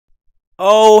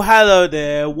Oh, hello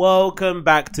there. Welcome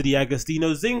back to the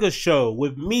Agostinho Zinga show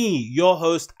with me, your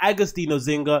host, Agostinho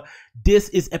Zinga. This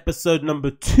is episode number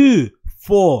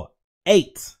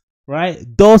 248,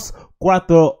 right? Dos,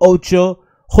 cuatro, ocho.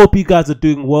 Hope you guys are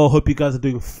doing well. Hope you guys are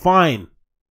doing fine,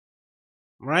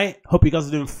 right? Hope you guys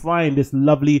are doing fine this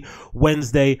lovely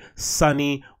Wednesday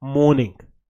sunny morning.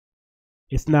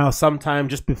 It's now sometime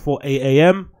just before 8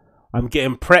 a.m. I'm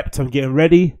getting prepped. I'm getting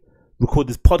ready. Record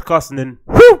this podcast and then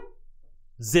whoo,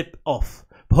 zip off.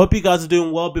 But hope you guys are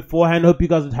doing well beforehand. Hope you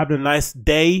guys are having a nice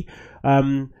day.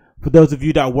 For those of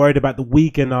you that are worried about the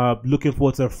week and are looking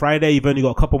forward to Friday, you've only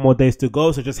got a couple more days to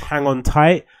go, so just hang on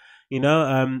tight. You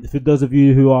know, for those of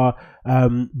you who are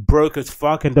broke as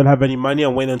fuck and don't have any money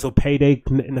and waiting until payday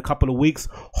in a couple of weeks,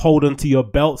 hold on to your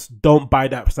belts. Don't buy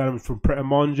that sandwich from Pret a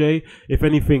Manger. If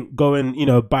anything, go and, you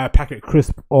know, buy a packet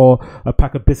crisp or a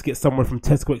pack of biscuits somewhere from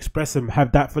Tesco Express and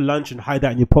have that for lunch and hide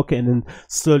that in your pocket, and then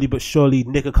slowly but surely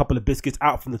nick a couple of biscuits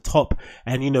out from the top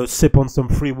and, you know, sip on some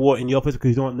free water in the office because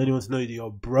you don't want anyone to know that you're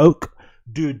broke.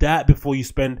 Do that before you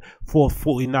spend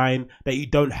 $4.49 that you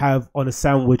don't have on a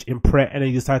sandwich in Pret, and then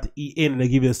you decide to eat in and they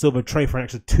give you a silver tray for an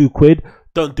extra £2.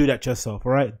 Don't do that to yourself,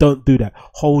 all right? Don't do that.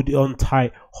 Hold on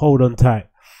tight. Hold on tight.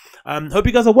 Hope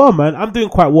you guys are well, man. I'm doing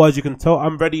quite well, as you can tell.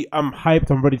 I'm ready. I'm hyped.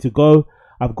 I'm ready to go.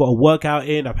 I've got a workout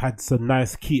in. I've had some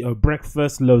nice keto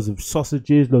breakfast, loads of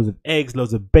sausages, loads of eggs,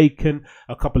 loads of bacon,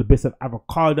 a couple of bits of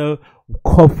avocado,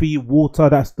 coffee, water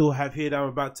that I still have here that I'm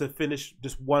about to finish.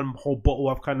 Just one whole bottle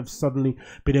I've kind of suddenly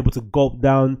been able to gulp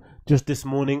down just this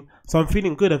morning. So I'm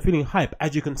feeling good. I'm feeling hype.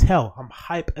 As you can tell, I'm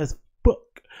hype as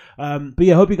fuck. But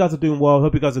yeah, hope you guys are doing well.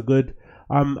 Hope you guys are good.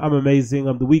 I'm amazing.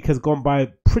 The week has gone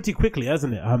by pretty quickly,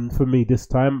 hasn't it? For me this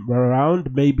time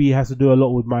around. Maybe it has to do a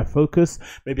lot with my focus.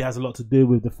 Maybe it has a lot to do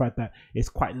with the fact that it's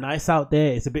quite nice out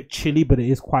there. It's a bit chilly, but it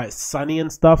is quite sunny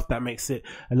and stuff. That makes it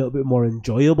a little bit more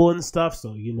enjoyable and stuff.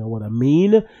 So you know what I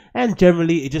mean. And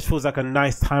generally, it just feels like a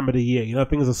nice time of the year. You know,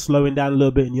 things are slowing down a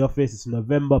little bit in the office. It's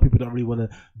November. People don't really want to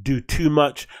do too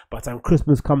much. By the time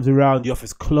Christmas comes around, the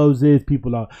office closes.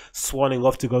 People are swanning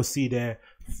off to go see their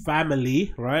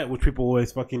family, right? Which people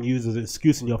always fucking use as an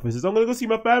excuse in the office. I'm gonna go see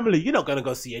my family. You're not gonna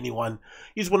go see anyone.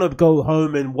 You just want to go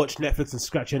home and watch Netflix and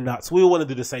scratch your nuts. We all want to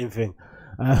do the same thing.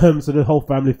 So the whole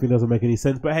family thing doesn't make any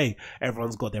sense. But hey,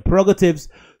 everyone's got their prerogatives.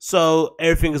 So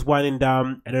everything is winding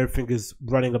down and everything is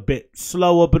running a bit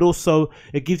slower, but also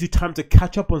it gives you time to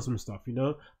catch up on some stuff, you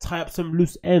know, tie up some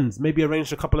loose ends, maybe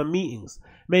arrange a couple of meetings,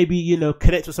 maybe, you know,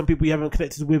 connect with some people you haven't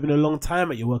connected with in a long time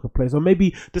at your workplace, or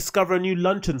maybe discover a new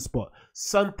luncheon spot.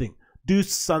 Something. Do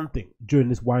something during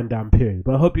this wind down period.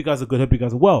 But I hope you guys are good. Hope you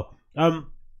guys are well.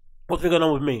 What's been going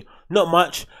on with me? Not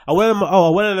much. I went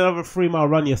on another 3-mile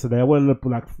run yesterday. I went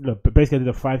on basically I did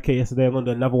a 5K yesterday. I'm going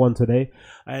to do another one today.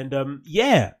 And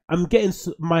yeah, I'm getting,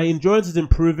 my endurance is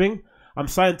improving. I'm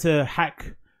starting to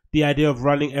hack the idea of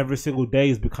running every single day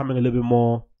is becoming a little bit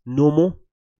more normal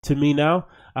to me now.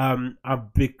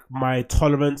 My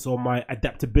tolerance or my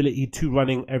adaptability to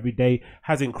running every day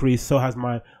has increased. So has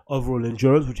my overall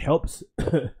endurance, which helps.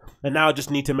 And now I just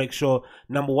need to make sure,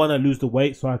 number one, I lose the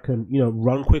weight so I can, you know,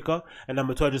 run quicker. And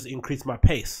number two, I just increase my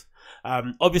pace.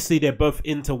 Obviously, they're both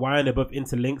intertwined. They're both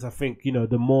interlinked. I think, you know,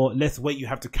 the less weight you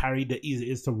have to carry, the easier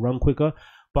it is to run quicker.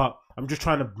 But I'm just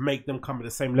trying to make them come at the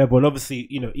same level. And obviously,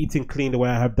 you know, eating clean the way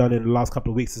I have done in the last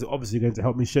couple of weeks is obviously going to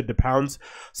help me shed the pounds.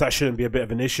 So that shouldn't be a bit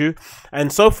of an issue.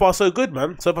 And so far, so good,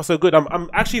 man. So far, so good.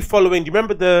 I'm actually following. Do you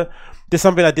remember there's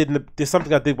something I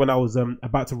did when I was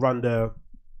about to run the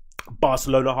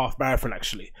Barcelona half marathon?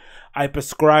 Actually, I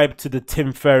prescribed to the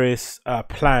Tim Ferriss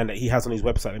plan that he has on his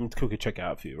website. Let me quickly check it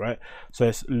out for you, right? So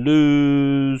it's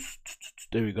lose.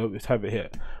 There we go. Let's have it here.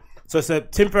 So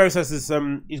Tim Ferriss has this.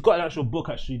 He's got an actual book,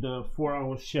 actually, the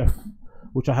 4-Hour Chef,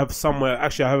 which I have somewhere.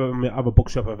 Actually, I have it in my other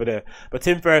bookshelf over there. But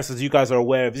Tim Ferriss, as you guys are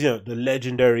aware of, you know, the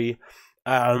legendary.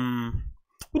 We don't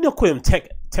call him tech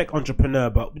entrepreneur,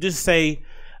 but we just say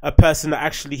a person that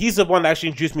actually, he's the one that actually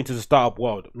introduced me to the startup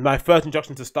world. My first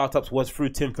introduction to startups was through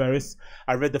Tim Ferriss.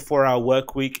 I read the 4-Hour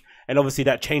Work Week, and obviously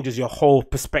that changes your whole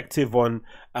perspective on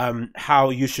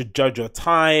how you should judge your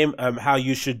time, how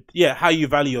you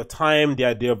value your time, the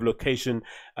idea of location,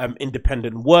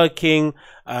 independent working,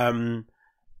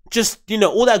 just, you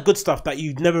know, all that good stuff that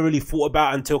you never really thought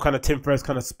about until kind of Tim Ferriss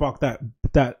kind of sparked that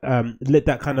lit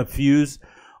that kind of fuse,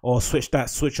 or switch that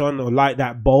switch on, or light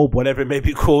that bulb, whatever it may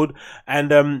be called. And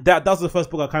that was the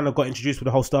first book I kind of got introduced with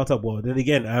the whole startup world. And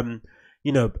again,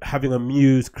 you know, having a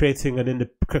muse, creating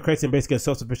basically a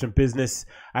self-sufficient business.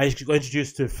 I got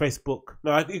introduced to Facebook.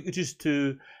 No, I got introduced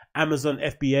to Amazon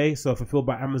FBA, so Fulfilled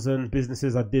by Amazon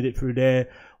businesses. I did it through there.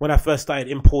 When I first started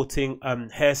importing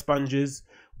hair sponges,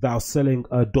 that I was selling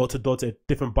door to door to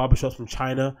different barbershops from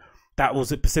China. That was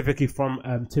specifically from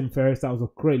Tim Ferriss. That was a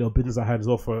great little business I had as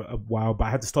well for a while, but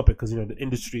I had to stop it because, you know, the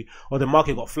industry or the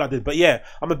market got flooded. But yeah,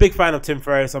 I'm a big fan of Tim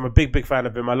Ferriss. I'm a big fan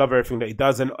of him. I love everything that he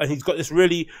does, and he's got this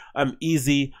really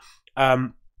easy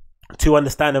to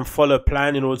understand and follow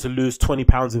plan in order to lose 20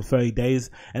 pounds in 30 days.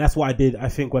 And that's what I did, I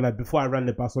think, before I ran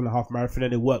the Barcelona half marathon,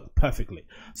 and it worked perfectly.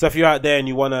 So if you're out there and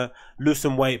you want to lose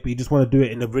some weight, but you just want to do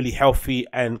it in a really healthy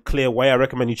and clear way, I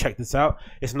recommend you check this out.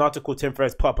 It's an article Tim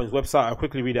Ferriss put up on his website. I'll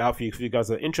quickly read it out for you if you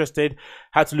guys are interested.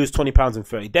 How to lose 20 pounds in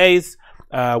 30 days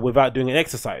without doing an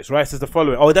exercise, right? So it's the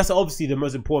following. Oh, that's obviously the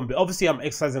most important bit. Obviously, I'm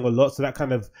exercising a lot, so that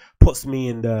kind of puts me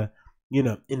in the, you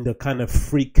know, in the kind of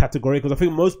freak category, because I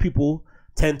think most people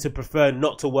tend to prefer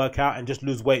not to work out and just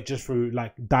lose weight just through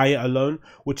like diet alone,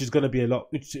 which is going to be a lot,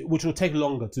 which will take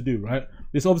longer to do, right?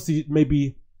 This obviously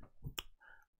maybe,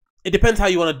 it depends how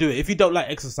you want to do it. If you don't like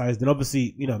exercise, then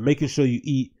obviously, you know, making sure you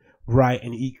eat right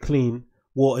and you eat clean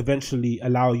will eventually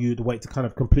allow you the weight to kind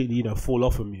of completely, you know, fall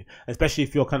off from you. Especially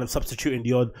if you're kind of substituting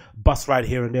the odd bus ride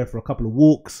here and there for a couple of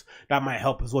walks, that might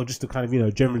help as well, just to kind of, you know,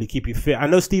 generally keep you fit. I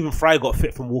know Stephen Fry got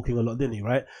fit from walking a lot, didn't he,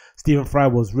 right? Stephen Fry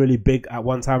was really big at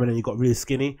one time and then he got really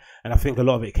skinny, and I think a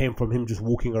lot of it came from him just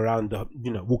walking around,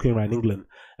 you know, walking around England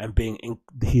and being in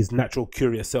his natural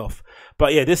curious self.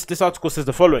 But yeah, this article says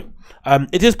the following.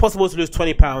 It is possible to lose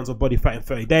 20 pounds of body fat in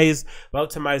 30 days by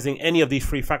optimizing any of these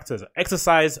three factors: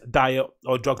 exercise, diet,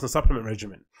 or drugs and supplement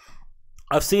regimen.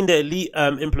 I've seen the elite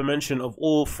implementation of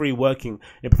all three working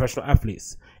in professional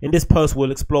athletes. In this post,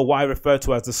 we'll explore what I refer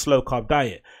to as the slow carb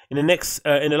diet. In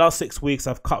the last 6 weeks,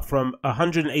 I've cut from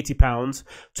 180 pounds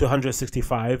to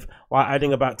 165 while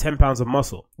adding about 10 pounds of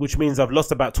muscle, which means I've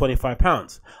lost about 25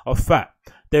 pounds of fat.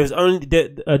 This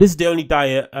is the only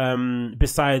diet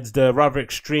besides the rather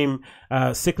extreme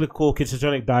cyclical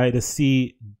ketogenic diet, the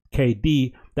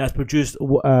CKD, that's produced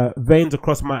veins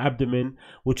across my abdomen,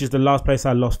 which is the last place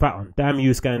I lost fat on. Damn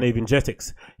you, Scandinavian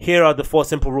genetics. Here are the 4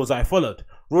 simple rules that I followed.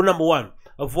 Rule number 1,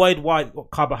 avoid white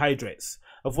carbohydrates.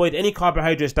 Avoid any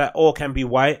carbohydrates that all can be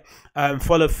white. The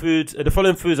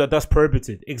following foods are thus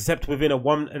prohibited, except within a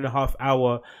 1.5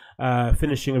 hour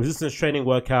finishing a resistance training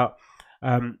workout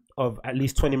of at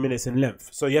least 20 minutes in length.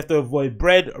 So you have to avoid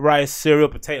bread, rice, cereal,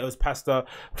 potatoes, pasta,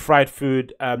 fried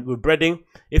food with breading.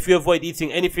 If you avoid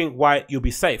eating anything white, you'll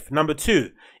be safe. Number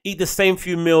 2, eat the same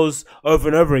few meals over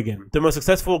and over again. The most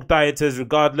successful dieters,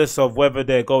 regardless of whether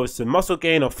their goal is to muscle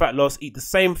gain or fat loss, eat the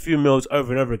same few meals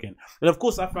over and over again. And of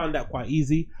course, I found that quite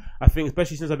easy. I think,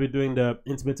 especially since I've been doing the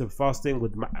intermittent fasting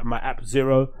with my app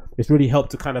Zero, it's really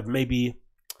helped to kind of maybe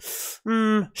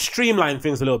streamline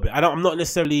things a little bit. I'm not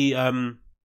necessarily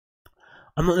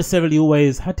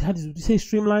always, how did you say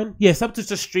streamline? Yes, up to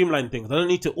just streamline things. I don't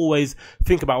need to always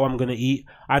think about what I'm going to eat.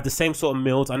 I have the same sort of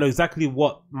meals. I know exactly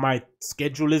what my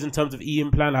schedule is in terms of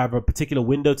eating plan. I have a particular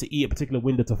window to eat, a particular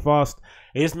window to fast.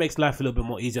 It just makes life a little bit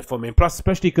more easier for me. And plus,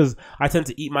 especially because I tend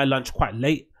to eat my lunch quite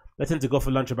late. I tend to go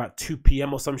for lunch about 2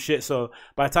 p.m. or some shit. So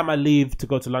by the time I leave to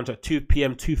go to lunch at 2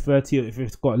 p.m., 2:30, or if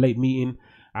it's got a late meeting,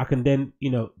 I can then,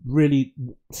 you know, really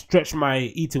stretch my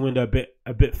eating window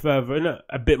a bit further,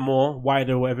 a bit more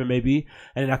wider, or whatever it may be,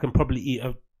 and then I can probably eat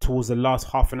towards the last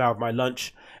half an hour of my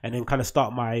lunch, and then kind of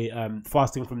start my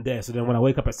fasting from there. So then when I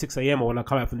wake up at 6 a.m. or when I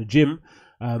come out from the gym,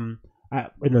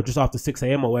 just after 6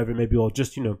 a.m. or whatever it may be, or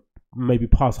just, you know, maybe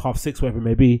past 6:30, whatever it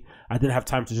may be, I didn't have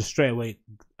time to just straight away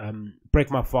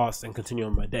break my fast and continue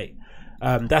on my day.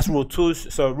 That's rule 2.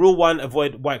 So rule 1,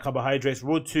 avoid white carbohydrates.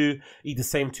 Rule 2, eat the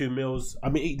same few meals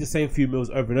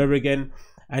over and over again.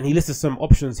 And he listed some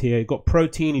options here. He got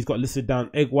protein. He's got listed down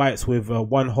egg whites with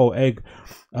 1 whole egg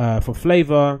for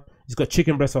flavor. He's got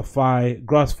chicken breast or thigh,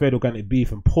 grass-fed organic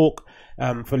beef and pork.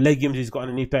 For legumes, he's got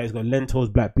underneath that, he's got lentils,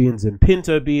 black beans and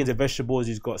pinto beans. And vegetables,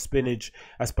 he's got spinach,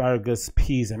 asparagus,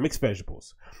 peas and mixed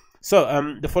vegetables. So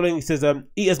the following, he says,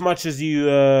 eat as much as you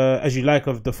like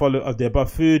of the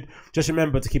above food. Just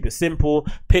remember to keep it simple.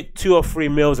 Pick 2 or 3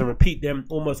 meals and repeat them.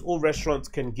 Almost all restaurants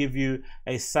can give you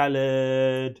a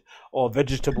salad or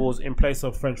vegetables in place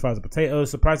of French fries and potatoes.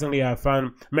 Surprisingly, I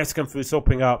found Mexican food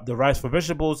swapping out the rice for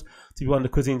vegetables to be one of the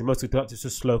cuisine's most conducive to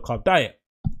slow carb diet.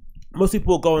 Most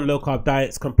people go on low carb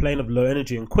diets, complain of low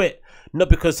energy and quit, not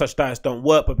because such diets don't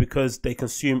work, but because they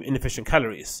consume inefficient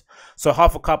calories. So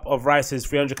half a cup of rice is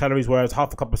 300 calories, whereas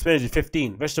half a cup of spinach is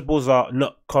 15. Vegetables are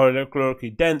not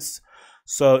calorically dense,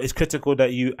 so it's critical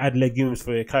that you add legumes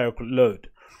for your caloric load.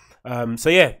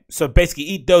 So basically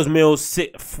eat those meals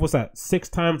 6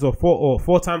 times or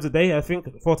 4 times a day, I think,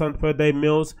 4 times per day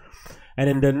meals. And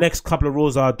then the next couple of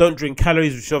rules are: don't drink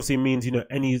calories, which obviously means, you know,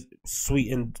 any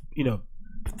sweetened, you know,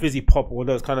 fizzy pop, all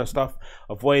those kind of stuff.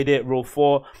 Avoid it. Rule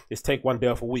 4 is take 1 day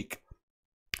off a week.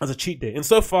 as a cheat day. And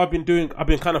so far I've been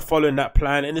kind of following that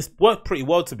plan, and it's worked pretty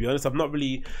well, to be honest. I've not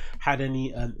really had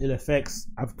any ill effects.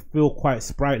 I feel quite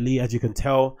sprightly, as you can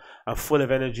tell. I'm full of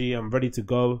energy. I'm ready to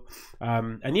go.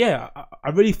 And yeah, I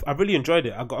really enjoyed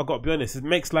it. I got to be honest. It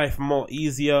makes life more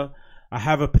easier. I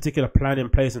have a particular plan in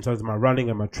place in terms of my running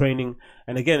and my training.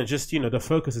 And again, it's just, you know, the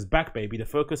focus is back, baby. The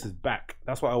focus is back.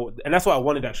 That's what I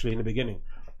wanted actually in the beginning.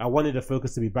 I wanted the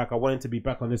focus to be back. I wanted to be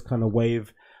back on this kind of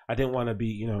wave. I didn't want to be,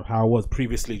 you know, how I was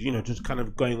previously, you know, just kind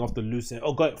of going off the loose end,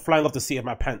 or flying off the seat of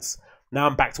my pants. Now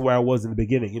I'm back to where I was in the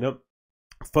beginning, you know,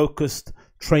 focused,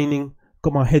 training,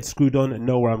 got my head screwed on and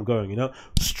know where I'm going, you know,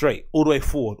 straight, all the way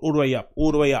forward, all the way up,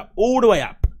 all the way up, all the way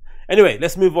up. Anyway,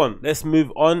 let's move on. Let's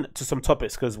move on to some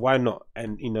topics, because why not?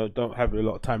 And, you know, don't have a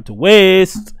lot of time to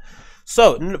waste.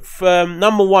 So,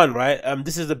 number one, right?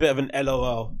 This is a bit of an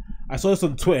LOL. I saw this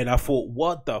on Twitter and I thought,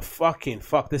 what the fucking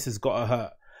fuck? This has got to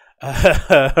hurt.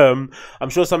 I'm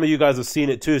sure some of you guys have seen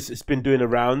it too. It's been doing the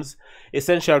rounds.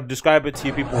 Essentially, I'll describe it to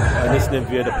you people listening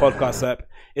via the podcast app.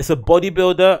 It's a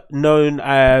bodybuilder known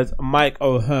as Mike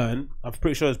O'Hearn. I'm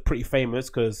pretty sure he's pretty famous,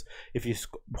 because if you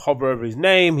hover over his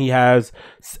name, he has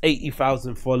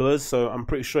 80,000 followers. So I'm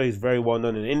pretty sure he's very well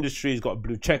known in the industry. He's got a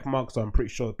blue check mark, so I'm pretty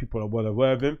sure people are well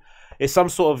aware of him. It's some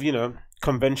sort of, you know,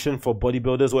 convention for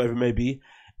bodybuilders, whatever it may be.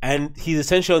 And he's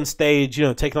essentially on stage, you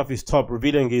know, taking off his top,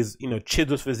 revealing his, you know,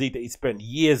 chiseled physique that he spent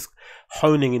years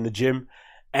honing in the gym.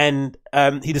 And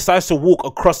he decides to walk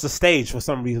across the stage for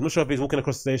some reason. I'm not sure if he's walking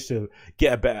across the stage to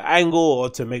get a better angle,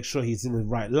 or to make sure he's in the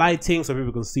right lighting so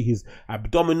people can see his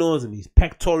abdominals and his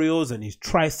pectorials and his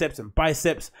triceps and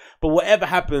biceps. But whatever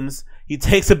happens, he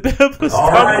takes a bit of a stumble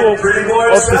off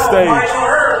the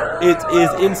stage. It is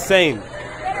insane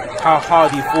how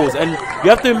hard he falls. And you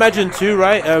have to imagine too,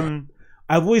 right?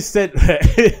 I've always said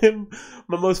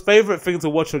my most favorite thing to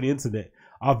watch on the internet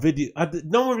are video. There's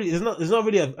not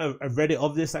really a Reddit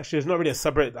of this, actually. There's not really a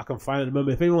subreddit I can find at the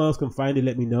moment. If anyone else can find it,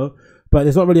 let me know. But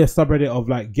there's not really a subreddit of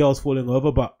like girls falling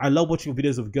over. But I love watching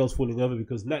videos of girls falling over,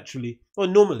 because naturally, or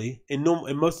normally, in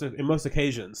most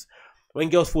occasions, when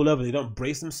girls fall over, they don't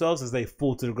brace themselves as they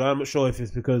fall to the ground. I'm not sure if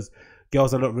it's because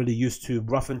girls are not really used to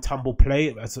rough and tumble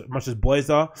play as much as boys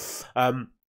are.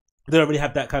 They don't really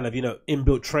have that kind of, you know,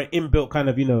 inbuilt kind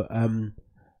of, you know,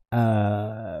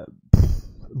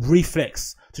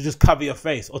 reflex to just cover your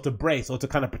face, or to brace, or to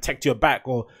kind of protect your back,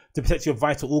 or to protect your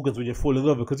vital organs when you're falling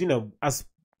over. Because, you know, as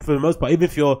for the most part, even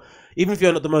if you're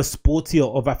not the most sporty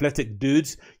or of athletic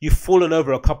dudes, you've fallen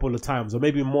over a couple of times, or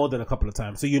maybe more than a couple of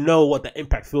times. So you know what the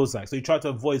impact feels like. So you try to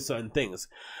avoid certain things.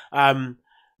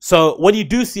 So when you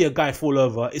do see a guy fall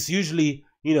over, it's usually,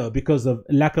 you know, because of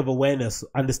lack of awareness,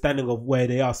 understanding of where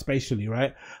they are spatially,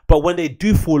 right? But when they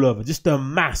do fall over, just the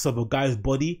mass of a guy's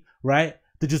body, right?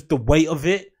 Just the weight of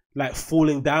it, like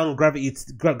falling down, gravity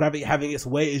having its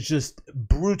weight, is just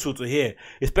brutal to hear.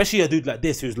 Especially a dude like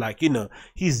this who's like, you know,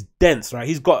 he's dense, right?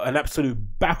 He's got an absolute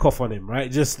back off on him, right?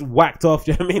 Just whacked off,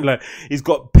 you know what I mean? Like, he's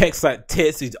got pecs like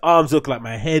tits, his arms look like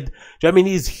my head. Do you know what I mean?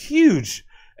 He's huge.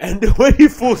 And when he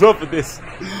falls off of this,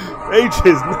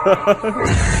 ages,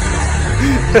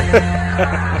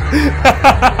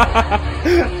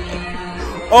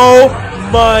 oh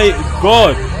my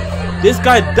god, this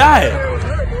guy died.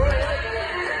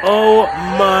 Oh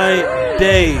my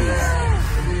days,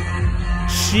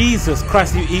 Jesus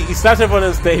Christ. He started everyone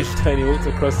on stage and he walked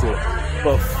across it,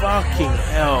 but fucking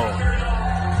hell,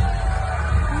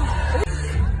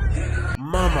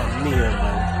 Mamma mia,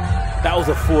 man, that was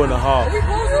a 4.5.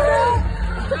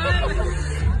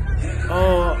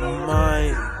 Oh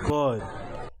my god.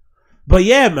 But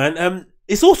yeah, man,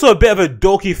 it's also a bit of a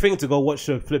dorky thing to go watch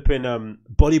a flipping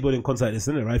bodybuilding concert,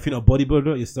 isn't it, right? If you're not a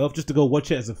bodybuilder yourself, just to go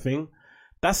watch it as a thing,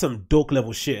 that's some dork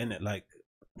level shit, isn't it? Like,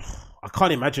 I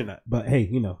can't imagine that. But hey,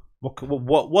 you know,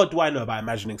 what do I know about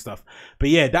imagining stuff? But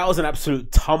yeah, that was an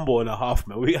absolute tumble and a half,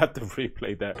 man. We had to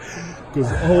replay that,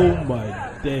 because oh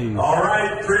my days. All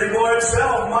right, pretty boy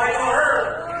himself, Mike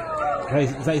O'Hearn.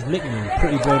 Is that his nickname?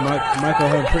 Pretty boy Mike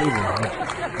O'Hearn, pretty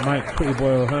boy. Mike, pretty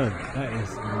boy O'Hearn. That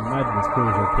is madness,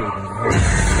 pretty boy O'Hearn.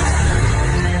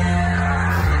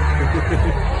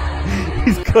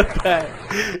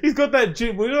 He's got that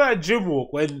gym, you know, that gym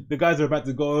walk when the guys are about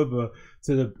to go over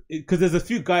to the, because there's a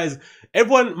few guys,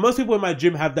 most people in my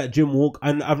gym have that gym walk,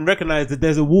 and I've recognized that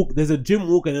there's a gym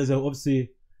walk, and there's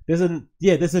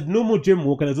a normal gym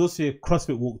walk, and there's also a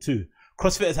CrossFit walk too.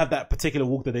 CrossFitters have that particular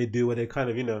walk that they do where they kind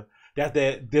of, you know, they have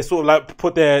they're sort of like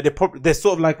they're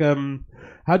sort of like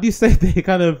how do you say, they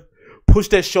kind of push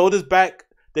their shoulders back,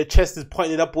 their chest is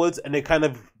pointed upwards, and they kind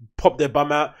of pop their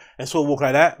bum out and sort of walk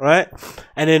like that, right?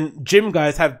 And then gym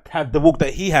guys have the walk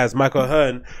that he has, Michael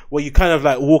Hearn, where you kind of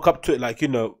like walk up to it like, you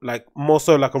know, like more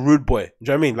so like a rude boy. Do you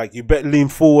know what I mean? Like you better lean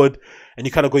forward and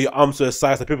you kind of got your arms to the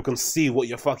side so people can see what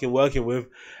you're fucking working with.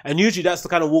 And usually that's the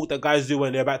kind of walk that guys do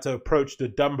when they're about to approach the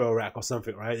dumbbell rack or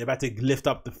something, right? They're about to lift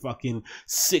up the fucking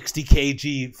 60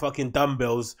 kg fucking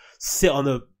dumbbells, sit on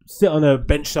a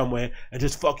bench somewhere and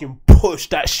just fucking push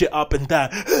that shit up and down.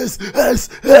 That's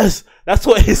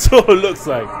what it sort of looks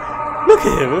like. Look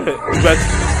at him.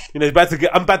 He's about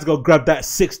to I'm about to go grab that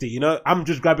 60. You know, I'm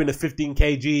just grabbing the 15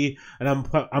 kg and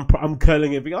I'm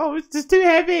curling it. Oh, it's just too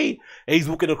heavy. And he's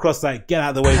walking across like, get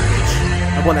out of the way,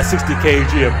 bitch. I want that 60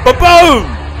 kg. And boom.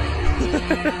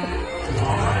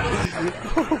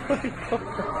 Oh my god.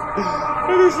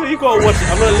 You gotta watch it.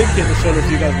 I'm gonna link it in the show notes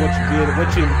for you guys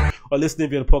watching or listening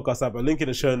via the podcast app. I'll link in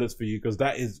the show notes for you because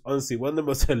that is honestly one of the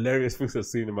most hilarious things I've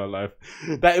seen in my life.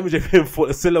 That image of him,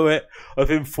 the silhouette of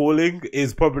him falling,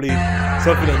 is probably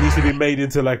something that needs to be made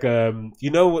into like you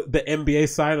know the NBA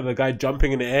sign of the guy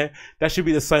jumping in the air. That should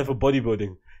be the sign for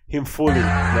bodybuilding. Him falling.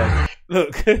 Like,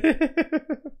 look.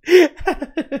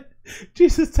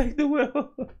 Jesus, take the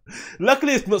wheel.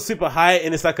 Luckily, it's not super high,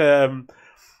 and it's like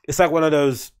one of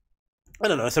those. I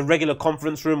don't know, it's a regular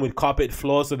conference room with carpet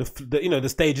floors, so the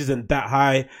stage isn't that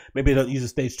high. Maybe they don't use the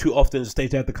stage too often. The stage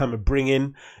they have to kind of bring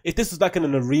in. If this was like in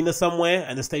an arena somewhere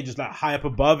and the stage is like high up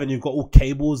above and you've got all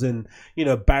cables and, you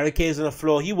know, barricades on the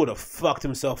floor, he would have fucked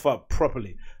himself up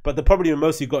properly. But the problem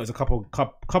most you got is a couple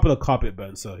of carpet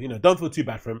burns, so, you know, don't feel too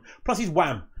bad for him. Plus he's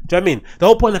wham. Do you know what I mean? The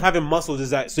whole point of having muscles is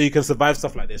that so you can survive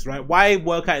stuff like this, right? Why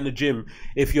work out in the gym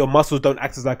if your muscles don't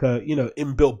act as like a, you know,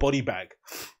 inbuilt body bag?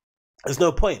 There's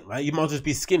no point, right? You might just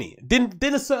be skinny. Did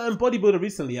a certain bodybuilder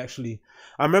recently, actually.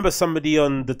 I remember somebody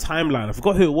on the timeline. I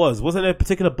forgot who it was. Wasn't there a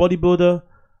particular bodybuilder?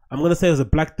 I'm going to say it was a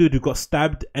black dude who got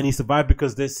stabbed and he survived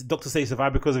because this doctor say he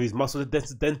survived because of his muscle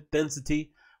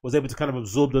density. Was able to kind of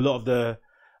absorb a lot of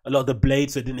the blade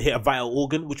so it didn't hit a vital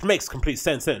organ, which makes complete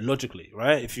sense, logically,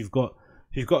 right? If you've got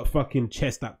a fucking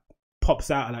chest that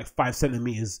pops out at like 5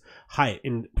 centimeters height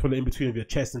in between of your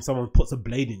chest and someone puts a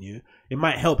blade in you, it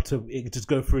might help to just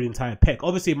go through the entire pec.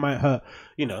 Obviously it might hurt,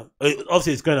 you know,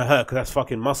 obviously it's going to hurt because that's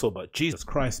fucking muscle, but Jesus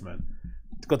Christ, man,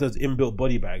 it's got those inbuilt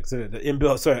body bags, the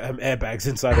inbuilt airbags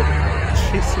inside of it.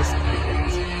 Jesus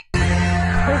Christ.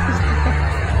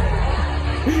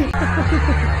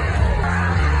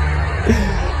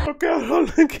 Okay, I'll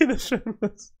link in the show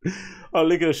notes. I'll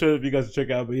link in the show notes for you guys to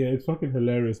check out. But yeah, it's fucking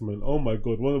hilarious, man. Oh my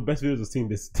god, one of the best videos I've seen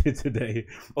today,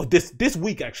 or this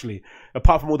week actually.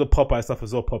 Apart from all the Popeye stuff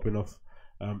is all popping off.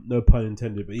 No pun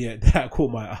intended, but yeah, that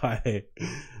caught my eye.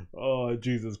 Oh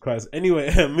Jesus Christ.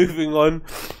 Anyway, moving on.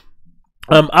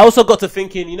 I also got to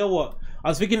thinking. You know what? I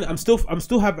was thinking. I'm still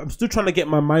trying to get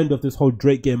my mind off this whole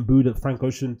Drake getting booed at Frank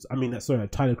Ocean's. I mean, sorry,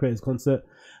 at Tyler Creator's concert.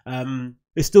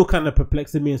 It's still kind of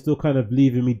perplexing me and still kind of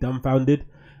leaving me dumbfounded.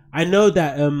 I know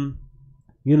that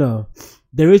you know,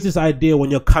 there is this idea when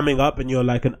you're coming up and you're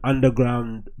like an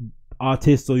underground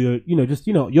artist, or you're, you know, just,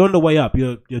 you know, you're on the way up,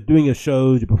 you're doing your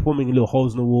shows, you're performing in little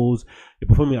holes in the walls, you're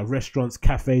performing at restaurants,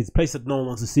 cafes, places that no one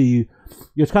wants to see you.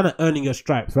 You're kind of earning your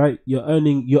stripes, right? You're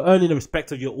earning the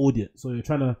respect of your audience. So you're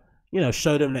trying to, you know,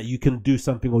 show them that you can do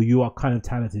something or you are kind of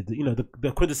talented. You know,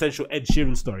 the quintessential Ed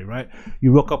Sheeran story, right?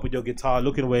 You rock up with your guitar,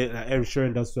 looking away at Ed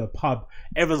Sheeran does to a pub.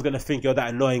 Everyone's going to think you're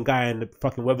that annoying guy in the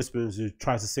fucking Weatherspoons who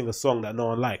tries to sing a song that no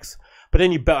one likes. But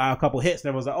then you belt out a couple hits and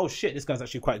everyone's like, oh shit, this guy's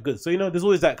actually quite good. So, you know, there's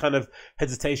always that kind of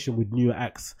hesitation with newer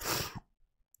acts.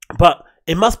 But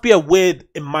it must be a weird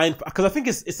in mind, because I think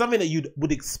it's something that you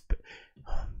would expect.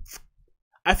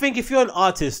 I think if you're an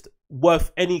artist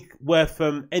worth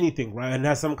anything, right, and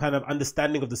has some kind of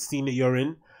understanding of the scene that you're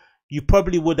in, you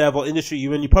probably would have, or industry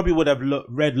you're in, you probably would have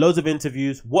read loads of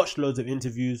interviews, watched loads of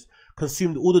interviews,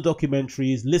 consumed all the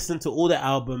documentaries, listened to all the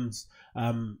albums,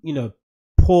 you know,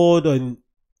 poured on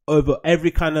over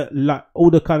every kind of, like, all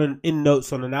the kind of in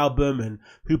notes on an album and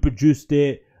who produced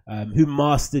it, who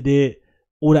mastered it,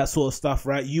 all that sort of stuff,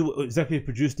 right? You exactly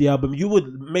produced the album. You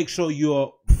would make sure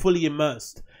you're fully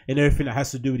immersed in everything that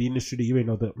has to do with the industry that you're in,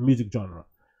 or the music genre,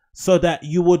 so that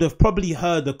you would have probably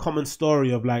heard the common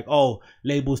story of like, oh,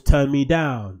 labels turned me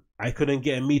down, I couldn't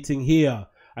get a meeting here,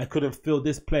 I couldn't fill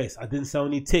this place, I didn't sell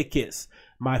any tickets,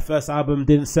 my first album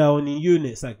didn't sell any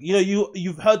units. Like, you know,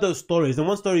 you've heard those stories. And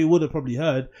one story you would have probably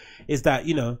heard is that,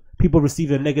 you know, people receive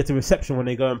a negative reception when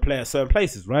they go and play at certain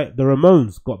places, right? The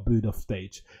Ramones got booed off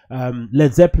stage.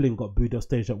 Led Zeppelin got booed off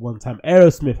stage at one time.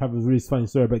 Aerosmith have a really funny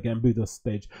story about getting booed off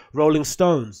stage. Rolling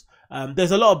Stones.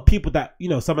 There's a lot of people that, you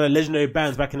know, some of the legendary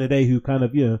bands back in the day who kind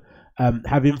of, you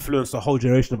have influenced a whole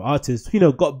generation of artists, you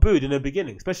know, got booed in the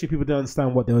beginning, especially people didn't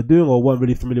understand what they were doing or weren't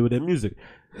really familiar with their music.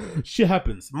 Shit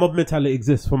happens. Mob mentality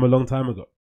exists from a long time ago.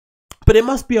 But it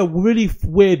must be a really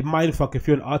weird mindfuck if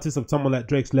you're an artist of someone like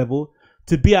Drake's level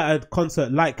to be at a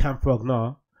concert like Camp Frog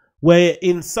Nah, where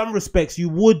in some respects you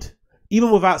would, even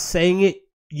without saying it,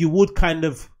 you would kind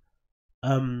of,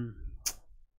 even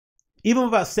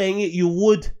without saying it, you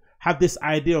would have this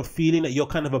idea of feeling that you're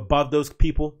kind of above those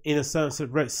people in a certain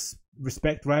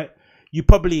respect, right? You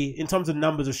probably, in terms of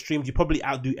numbers of streams, you probably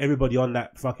outdo everybody on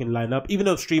that fucking lineup, even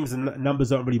though streams and numbers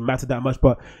don't really matter that much.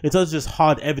 But in terms of just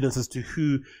hard evidence as to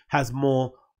who has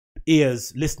more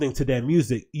ears listening to their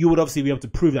music, you would obviously be able to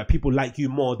prove that people like you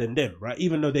more than them, right?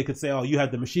 Even though they could say, oh, you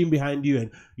had the machine behind you and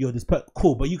you're this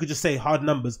cool, but you could just say hard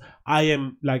numbers, I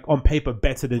am like on paper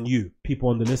better than you, people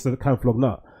on the list of the Camp Frog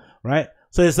Nah, right?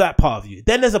 So there's that part of you.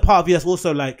 Then there's a part of you that's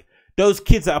also like those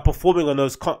kids that are performing on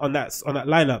those on that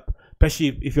lineup,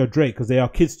 especially if you're Drake, because they are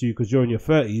kids to you because you're in your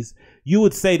 30s, you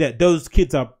would say that those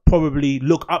kids are probably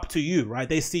look up to you, right?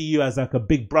 They see you as like a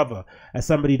big brother, as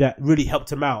somebody that really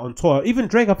helped him out on tour. Even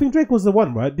Drake, I think Drake was the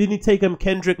one, right? Didn't he take him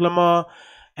Kendrick Lamar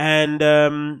and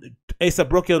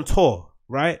A$AP Rocky on tour,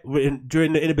 right? In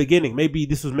the beginning, maybe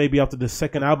this was after the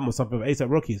second album or something of A$AP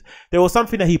Rocky's. There was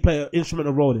something that he played an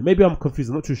instrumental role in. Maybe I'm confused,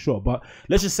 I'm not too sure, but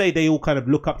let's just say they all kind of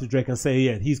look up to Drake and say,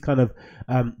 yeah, he's kind of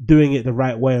doing it the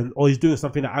right way, or he's doing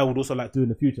something that I would also like to do in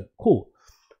the future. Cool.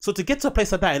 So to get to a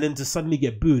place like that and then to suddenly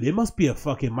get booed, it must be a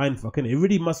fucking mindfuck, and it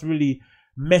really must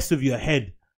mess with your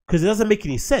head, because it doesn't make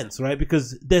any sense, right?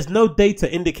 Because there's no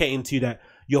data indicating to you that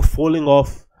you're falling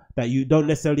off, that you don't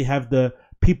necessarily have the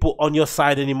people on your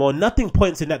side anymore. Nothing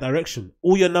points in that direction.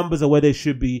 All your numbers are where they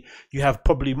should be. You have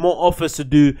probably more offers to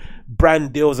do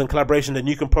brand deals and collaboration than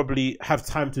you can probably have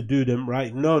time to do them,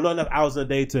 right? No, not enough hours a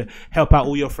day to help out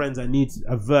all your friends that need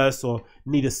a verse or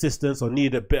need assistance or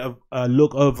need a bit of a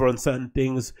look over on certain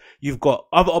things. You've got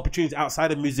other opportunities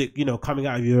outside of music, you know, coming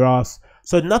out of your ass.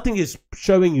 So nothing is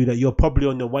showing you that you're probably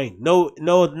on your wane. No,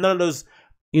 none of those,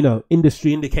 you know,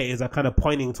 industry indicators are kind of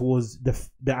pointing towards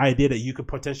the idea that you could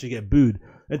potentially get booed.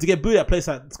 And to get booed at a place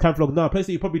like Camp Frog Nah, a place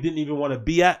that you probably didn't even want to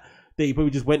be at, that you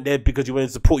probably just went there because you wanted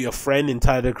to support your friend and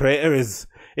Tyler the Creator,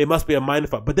 it must be a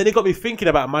mindfuck. But then it got me thinking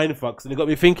about mindfucks, and it got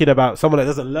me thinking about someone that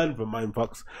doesn't learn from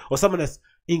mindfucks, or someone that's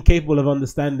incapable of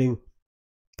understanding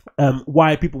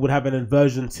why people would have an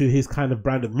aversion to his kind of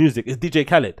brand of music. Is DJ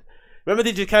Khaled. Remember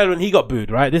DJ Khaled when he got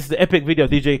booed, right? This is the epic video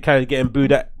of DJ Khaled getting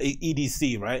booed at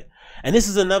EDC, right? And this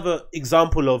is another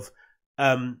example of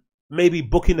maybe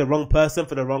booking the wrong person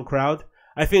for the wrong crowd.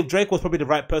 I think Drake was probably the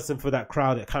right person for that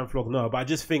crowd at Camp Frog Nah, but I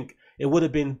just think it would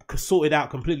have been sorted out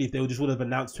completely if they just would have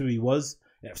announced who he was.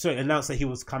 Sorry, announced that he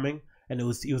was coming, and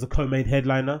he was a co-main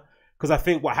headliner. Because I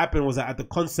think what happened was that at the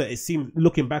concert, it seemed,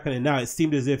 looking back on it now, it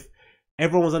seemed as if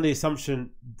everyone was under the assumption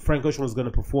Frank Ocean was going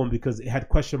to perform because it had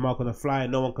question mark on the flyer.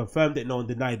 No one confirmed it, no one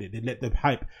denied it. They let the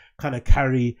hype kind of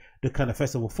carry the kind of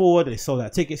festival forward. They sold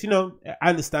out tickets. You know, I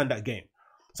understand that game.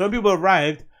 So when people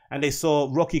arrived and they saw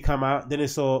Rocky come out, then they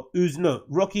saw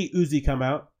Rocky, Uzi come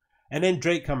out, and then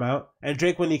Drake come out. And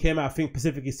Drake, when he came out, I think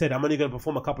specifically said, I'm only going to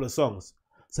perform a couple of songs.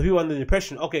 So people were under the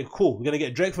impression, okay, cool, we're going to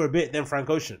get Drake for a bit, then Frank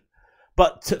Ocean.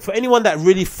 But for anyone that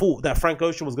really thought that Frank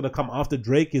Ocean was going to come after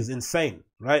Drake is insane,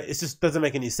 right? It just doesn't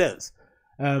make any sense.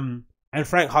 And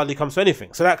Frank hardly comes to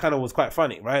anything. So that kind of was quite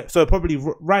funny, right? So probably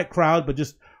right crowd, but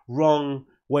just wrong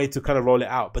way to kind of roll it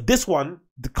out. But this one,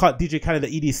 the DJ Khaled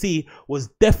at EDC, was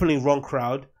definitely wrong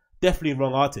crowd, definitely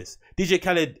wrong artist. DJ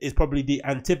Khaled is probably the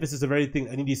antithesis of everything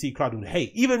an EDC crowd would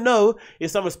hate. Even though, in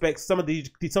some respects, some of the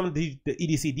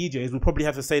EDC DJs would probably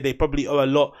have to say they probably owe a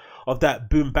lot of that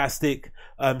boombastic,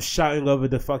 shouting over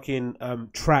the fucking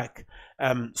track,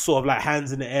 sort of like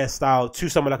hands in the air style to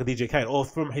someone like a DJ Khaled or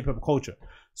from hip hop culture.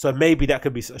 So maybe that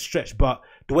could be a stretch, but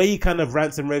the way he kind of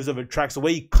rants and raves over tracks, the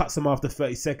way he cuts them after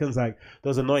 30 seconds, like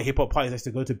those annoying hip hop parties I used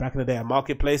to go to back in the day at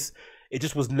Marketplace, it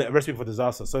just was a recipe for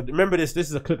disaster. So remember this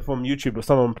is a clip from YouTube of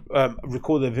someone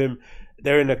recorded of him,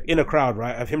 they're in a crowd,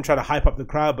 right, of him trying to hype up the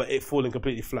crowd, but it falling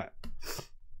completely flat.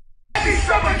 Every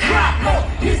summer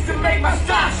drop used to make my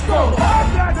stocks go. The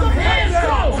bands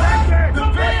go.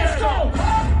 The bands go.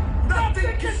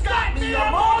 Nothing can stop me.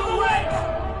 I'm all the way.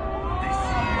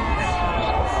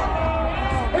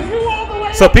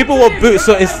 So people will boot.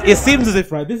 So it seems as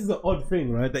if, right, this is an odd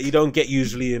thing, right, that you don't get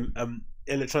usually in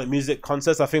electronic music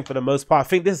concerts. I think for the most part, I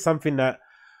think this is something that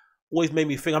always made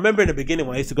me think. I remember in the beginning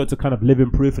when I used to go to kind of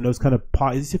Living Proof and those kind of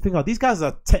parties, I used to think, oh, these guys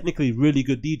are technically really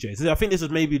good DJs. I think this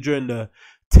was maybe during the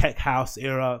tech house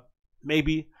era,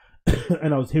 maybe,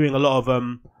 and I was hearing a lot of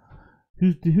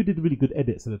who did really good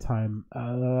edits at the time.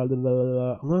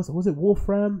 Was it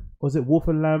Wolfram? Was it Wolf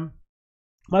and Lamb?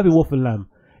 Might be Wolf and Lamb.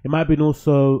 It might have been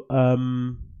also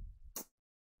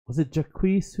was it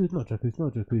Jacquees? Who's not Jacquees?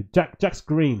 Not Jacquees. Jax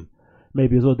Green,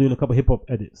 maybe as well, doing a couple of hip hop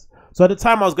edits. So at the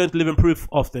time I was going to Living Proof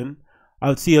often, I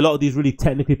would see a lot of these really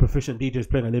technically proficient DJs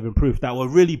playing at Living Proof that were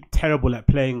really terrible at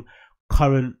playing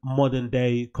current modern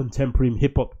day contemporary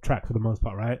hip hop tracks for the most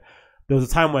part, right? There was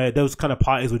a time where those kind of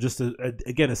parties were just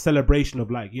again a celebration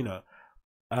of, like, you know,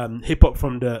 hip hop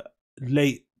from the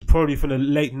late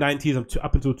 90s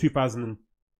up until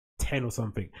 2010 or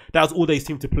something. That was all they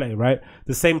seemed to play, right?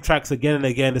 The same tracks again and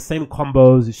again, the same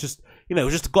combos. It's just, you know,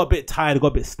 it just got a bit tired, got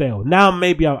a bit stale. Now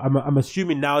maybe I'm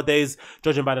assuming nowadays,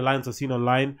 judging by the lines I've seen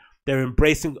online, they're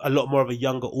embracing a lot more of a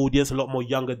younger audience, a lot more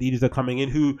younger DJs are coming in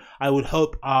who I would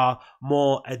hope are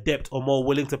more adept or more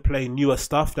willing to play newer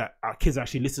stuff that our kids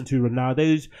actually listen to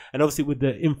nowadays. And obviously with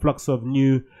the influx of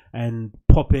new and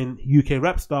popping UK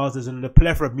rap stars, there's a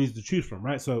plethora of music to choose from,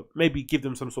 right? So maybe give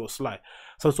them some sort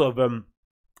of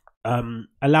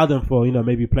allow them for, you know,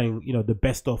 maybe playing, you know, the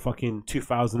best of fucking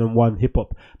 2001 hip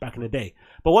hop back in the day.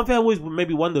 But one thing I always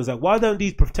maybe wonder is, like, why don't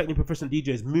these technically proficient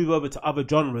DJs move over to other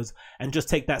genres and just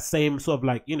take that same sort of,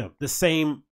 like, you know,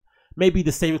 maybe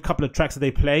the same couple of tracks that they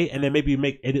play, and then maybe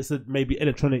make edits of maybe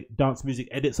electronic dance music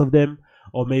edits of them,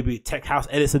 or maybe tech house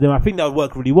edits of them. I think that would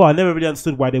work really well. I never really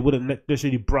understood why they wouldn't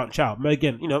necessarily branch out. But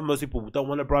again, you know, most people don't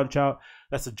want to branch out.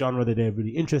 That's a genre that they're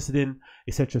really interested in,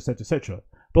 etc., etc., etc.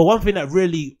 But one thing that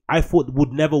really I thought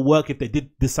would never work if they did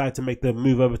decide to make the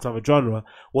move over to another genre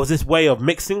was this way of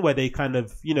mixing, where they kind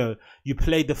of, you know, you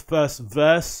play the first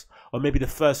verse, or maybe the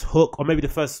first hook, or maybe the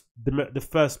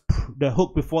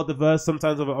hook before the verse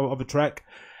sometimes of a track,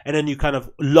 and then you kind of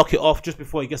lock it off just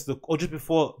before it gets to just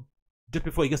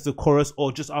before it gets to the chorus,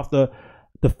 or just after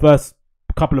the first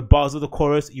couple of bars of the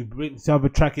chorus, you bring the other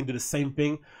track into the same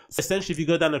thing. So essentially, if you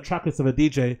go down the track list of a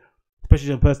DJ,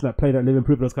 especially a person that played at Living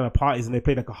Proof those kind of parties, and they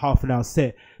played like a half an hour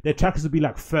set, their tracks would be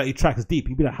like 30 tracks deep.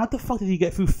 You'd be like, how the fuck did he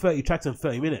get through 30 tracks in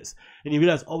 30 minutes? And you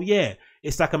realize, oh yeah,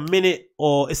 it's like a minute,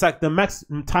 or it's like the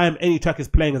maximum time any track is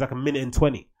playing is like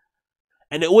 1:20.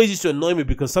 And it always used to annoy me,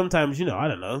 because sometimes, you know, I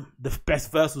don't know, the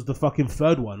best verse was the fucking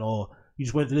third one, or you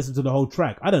just went to listen to the whole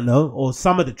track, I don't know, or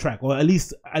some of the track, or at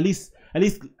least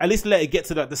let it get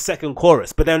to like the second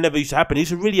chorus. But that never used to happen. It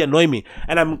used to really annoy me.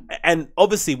 And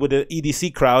obviously with the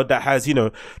EDC crowd that has, you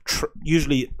know,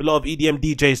 usually a lot of EDM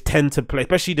DJs tend to play,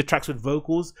 especially the tracks with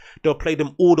vocals, they'll play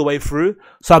them all the way through.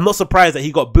 So I'm not surprised that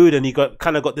he got booed, and he got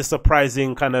this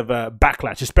surprising kind of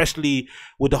backlash, especially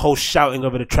with the whole shouting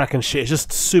over the track and shit. It's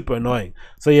just super annoying.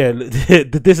 So yeah,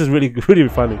 this is really, really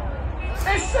funny.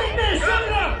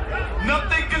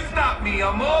 Nothing can stop me.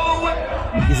 I'm always.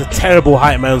 He's a terrible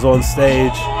hype man on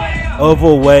stage,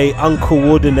 overweight,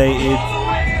 uncoordinated,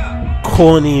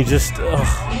 corny, just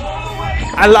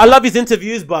I love his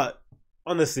interviews, but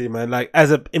honestly, man, like,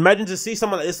 imagine to see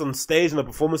someone like this on stage in a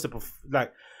performance,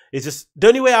 like, it's just the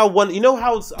only way I want. You know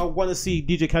how I want to see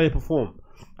DJ Khaled perform?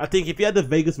 I think if he had the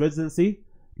Vegas residency,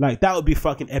 like, that would be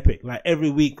fucking epic. Like,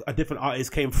 every week a different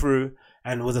artist came through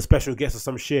and was a special guest or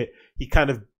some shit. He kind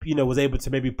of, you know, was able to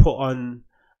maybe put on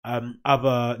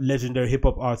other legendary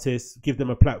hip-hop artists, give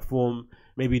them a platform,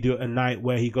 maybe do a night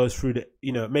where he goes through the,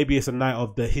 you know, maybe it's a night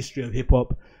of the history of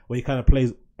hip-hop, where he kind of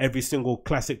plays every single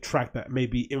classic track that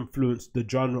maybe influenced the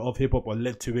genre of hip-hop or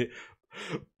led to it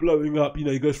blowing up. You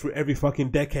know, he goes through every fucking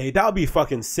decade. That would be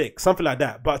fucking sick, something like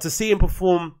that. But to see him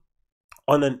perform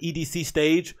on an EDC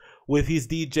stage with his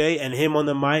DJ and him on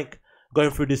the mic going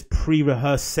through this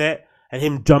pre-rehearsed set, and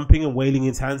him jumping and waving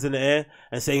his hands in the air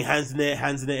and saying hands in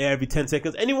the air every 10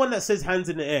 seconds. Anyone that says hands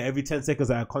in the air every 10 seconds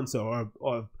at a concert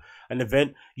or an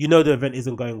event, you know the event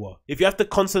isn't going well. If you have to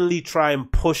constantly try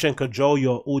and push and cajole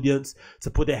your audience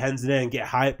to put their hands in there and get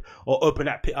hype, or open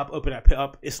that pit up,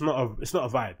 it's not a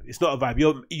vibe. It's not a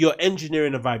vibe. You're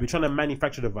engineering a vibe. You're trying to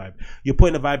manufacture the vibe. You're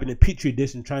putting a vibe in a petri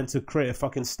dish and trying to create a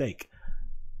fucking steak.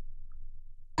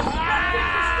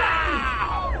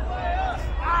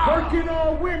 Working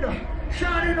all winter,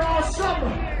 shining all summer.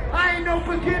 I ain't no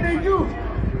beginner you.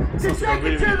 Just take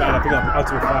it to the I think I'm out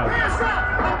to a 5.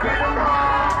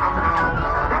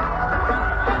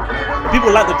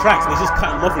 People like the tracks, they just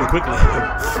cut them off really quickly.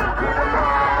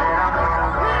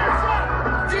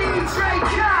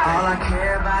 All I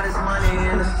care about is money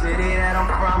in the city that I'm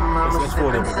from. I'm a sip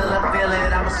until I feel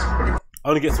it. I'm a I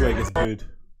want to get to where it gets booed.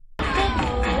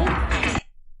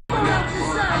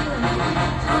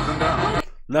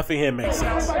 Nothing here makes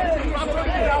sense.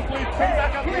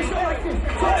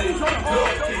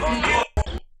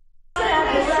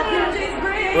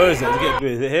 Where is it? Let's get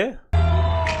booed. Is it here?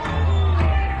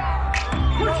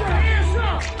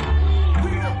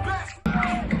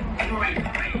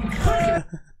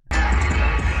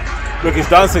 Look, he's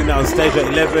dancing now on stage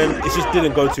at 11. It just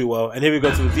didn't go too well. And here we go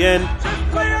to the end.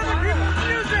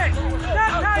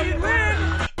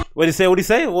 What did he say? What did he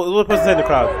say? What was the person say in the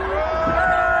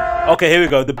crowd? Okay, here we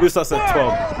go. The boost starts at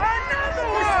 12.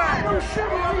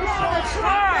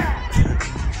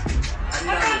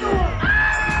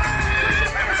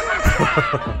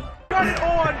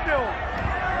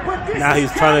 Now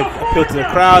he's trying to appeal to the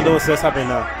crowd. What's happening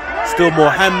now? Still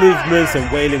more hand movements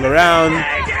and wailing around.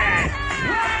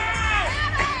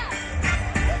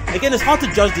 Again, it's hard to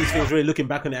judge these things really looking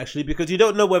back on it actually, because you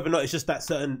don't know whether or not it's just that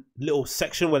certain little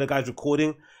section where the guy's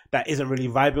recording that isn't really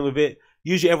vibing with it.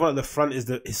 Usually everyone at the front is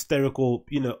the hysterical,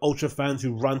 you know, ultra fans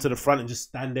who run to the front and just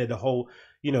stand there the whole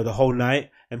night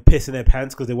and piss in their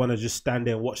pants because they want to just stand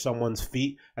there and watch someone's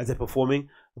feet as they're performing.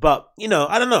 But, you know,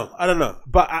 I don't know.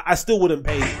 But I still wouldn't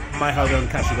pay my hard-earned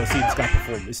cash to go see this guy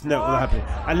perform. It's never going to happen.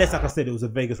 Unless, like I said, it was a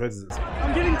Vegas residency.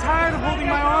 I'm getting tired of holding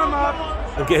my arm up.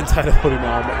 I'm getting tired of holding my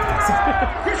arm up.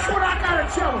 This is what I gotta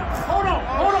tell him. Hold on.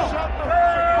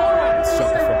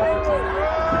 Shut the fuck up.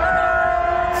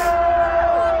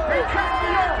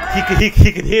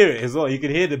 He could hear it as well. He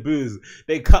could hear the boos.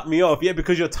 They cut me off. Yeah,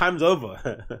 because your time's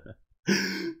over.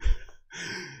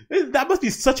 That must be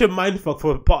such a mindfuck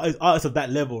for artists of that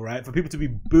level, right? For people to be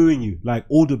booing you, like,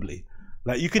 audibly.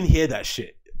 Like, you can hear that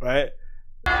shit, right?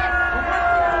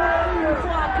 God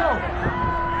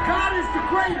is the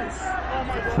greatest.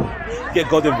 Get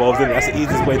God involved in it. That's the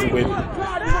easiest way to win.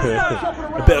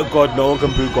 A bit of God, no one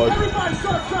can boo God. Everybody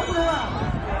start jumping around.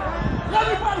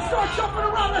 Everybody start jumping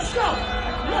around. Let's go.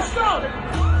 Let's go.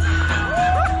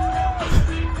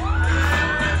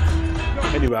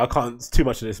 Anyway, I can't. It's too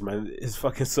much of this, man. It's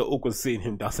fucking so awkward seeing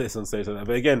him dance this on stage like that.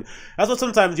 But again, that's what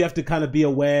sometimes you have to kind of be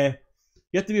aware.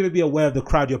 You have to be aware of the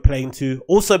crowd you're playing to.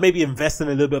 Also, maybe invest in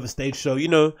a little bit of a stage show. You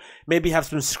know, maybe have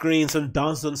some screens, some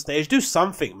dancers on stage. Do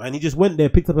something, man. He just went there,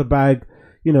 picked up a bag,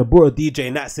 you know, brought a DJ,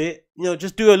 and that's it. You know,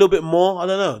 just do a little bit more. I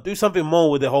don't know. Do something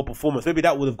more with the whole performance. Maybe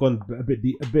that would have gone a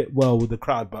bit well with the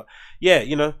crowd. But yeah,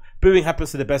 you know, booing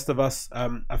happens to the best of us.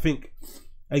 I think.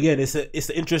 Again, it's an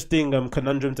interesting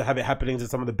conundrum to have it happening to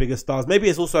some of the biggest stars. Maybe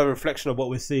it's also a reflection of what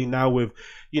we're seeing now with,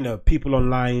 you know, people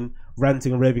online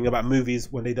ranting and raving about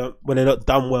movies when they're not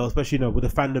done well, especially, you know, with the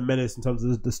fandom menace in terms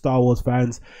of the Star Wars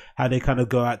fans, how they kind of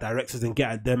go at directors and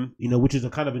get at them, you know, which is a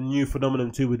kind of a new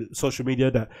phenomenon too with social media,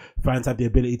 that fans have the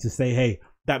ability to say, hey,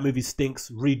 that movie stinks,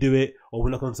 redo it, or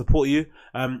we're not going to support you.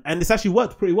 And it's actually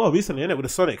worked pretty well recently, isn't it, with the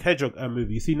Sonic Hedgehog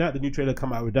movie. You seen that? The new trailer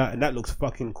come out with that, and that looks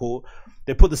fucking cool.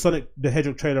 They put the Sonic the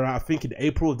Hedgehog trailer out, I think, in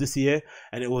April of this year,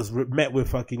 and it was met with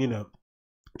fucking, you know,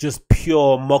 just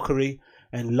pure mockery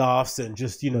and laughs and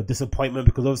just, you know, disappointment,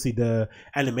 because obviously the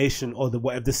animation or the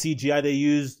CGI they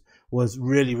used was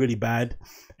really, really bad.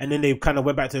 And then they kind of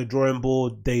went back to the drawing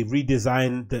board. They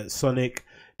redesigned the Sonic.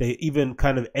 They even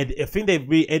kind of I think they've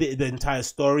re-edited the entire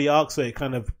story arc, so it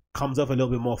kind of comes off a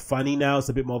little bit more funny now. It's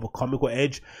a bit more of a comical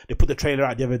edge. They put the trailer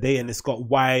out the other day, and it's got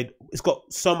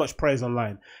so much praise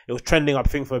online. It was trending, I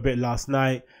think, for a bit last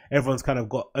night. Everyone's kind of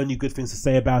got only good things to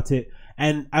say about it.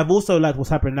 And I've also liked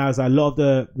what's happening now is that a lot of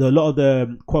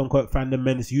the quote unquote fandom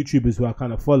menace YouTubers who I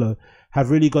kind of follow have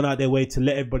really gone out their way to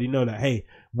let everybody know that, hey,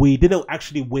 we didn't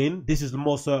actually win. This is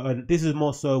more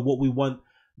so what we want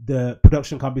the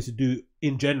production companies to do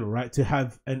in general, right? To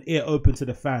have an ear open to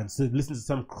the fans, to listen to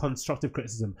some constructive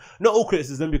criticism. Not all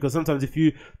criticism, because sometimes if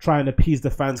you try and appease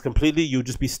the fans completely, you'll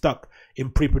just be stuck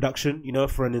in pre-production, you know,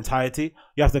 for an entirety.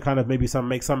 You have to kind of maybe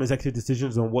make some executive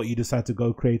decisions on what you decide to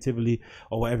go creatively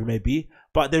or whatever it may be.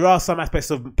 But there are some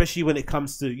aspects of, especially when it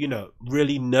comes to, you know,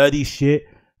 really nerdy shit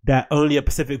that only a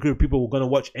specific group of people were going to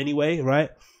watch anyway,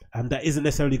 right? That isn't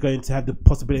necessarily going to have the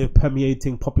possibility of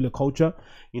permeating popular culture.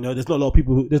 You know, there's not a lot of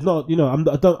people who, there's not, you know,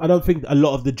 I don't think a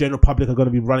lot of the general public are going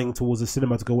to be running towards the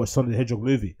cinema to go watch Sonic the Hedgehog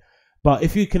movie. But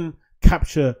if you can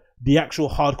capture the actual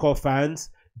hardcore fans,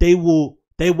 they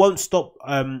won't stop,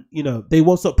 you know, they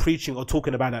won't stop preaching or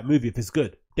talking about that movie if it's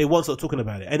good. They won't stop talking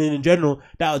about it. And then in general,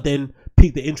 that will then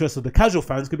pique the interest of the casual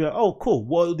fans. Could be like, oh, cool.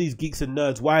 What are these geeks and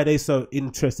nerds? Why are they so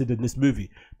interested in this movie?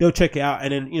 They'll check it out.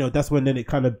 And then, you know, that's when then it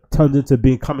kind of turns into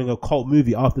becoming a cult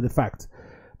movie after the fact.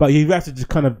 But you have to just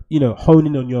kind of, you know, hone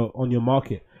in on your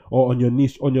market or on your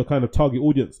niche, on your kind of target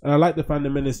audience. And I like the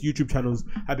Fandom Menace YouTube channels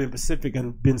have been specific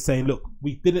and been saying, look,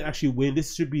 we didn't actually win.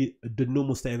 This should be the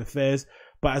normal state of affairs.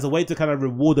 But as a way to kind of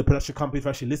reward the production company for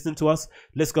actually listening to us,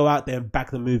 let's go out there and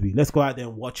back the movie. Let's go out there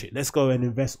and watch it. Let's go and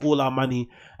invest all our money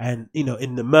and, you know,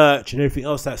 in the merch and everything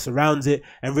else that surrounds it,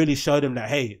 and really show them that,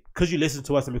 hey, because you listened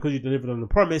to us and because you delivered on the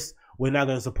promise, we're now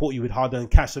going to support you with hard-earned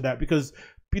cash. So that, because,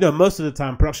 you know, most of the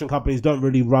time production companies don't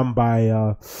really run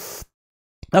by,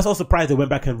 that's all surprised they went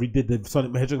back and redid the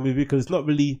Sonic the Hedgehog movie, because it's not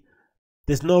really,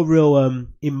 there's no real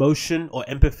emotion or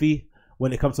empathy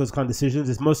when it comes to those kind of decisions.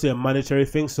 It's mostly a monetary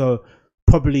thing. So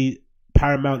probably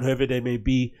Paramount, whoever they may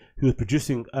be, who was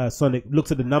producing Sonic,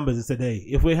 looked at the numbers and said, hey,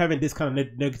 if we're having this kind of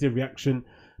negative reaction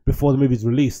before the movie's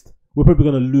released, we're probably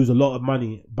going to lose a lot of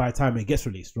money by the time it gets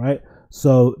released, right?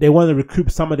 So they want to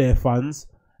recoup some of their funds.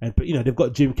 And, you know, they've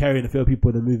got Jim Carrey and a few people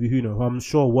in the movie who I'm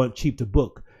sure weren't cheap to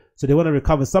book. So they want to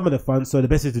recover some of the funds. So the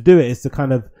best way to do it is to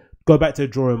kind of go back to the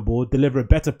drawing board, deliver a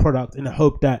better product in the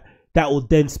hope that that will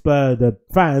then spur the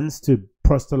fans to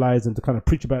proselytize and to kind of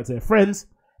preach about it to their friends.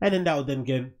 And then that will then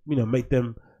again, you know, make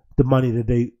them the money that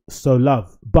they so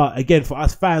love. But again, for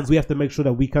us fans, we have to make sure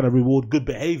that we kind of reward good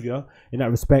behavior in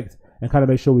that respect and kind of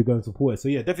make sure we go and support it. So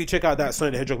yeah, definitely check out that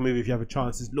Sonic the Hedgehog movie if you have a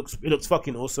chance. It looks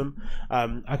fucking awesome.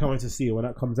 I can't wait to see it when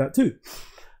that comes out too.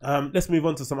 Let's move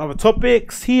on to some other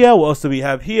topics here. What else do we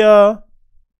have here?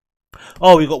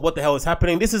 Oh, we got What the Hell Is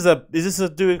Happening. Is this a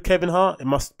do with Kevin Hart? It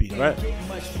must be, right?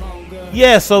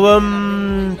 Yeah, so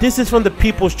this is from the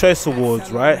People's Choice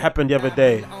Awards, right? Happened the other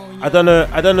day. I don't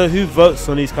know who votes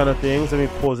on these kind of things. Let me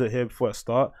pause it here before I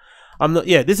start.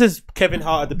 This is Kevin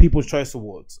Hart at the People's Choice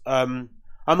Awards. I'm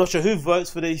not sure who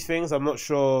votes for these things. I'm not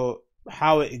sure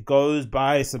how it goes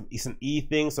by. It's an e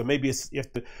thing, so maybe you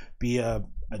have to be an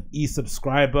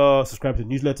subscribe to the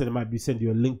newsletter. They might be sending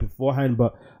you a link beforehand,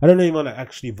 but I don't know anyone that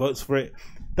actually votes for it.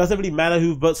 Doesn't really matter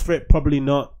who votes for it. Probably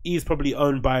not. He's probably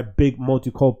owned by a big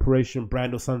multi-corporation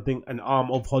brand or something, an arm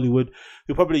of Hollywood,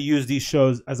 who probably use these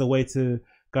shows as a way to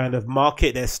kind of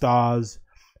market their stars,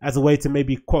 as a way to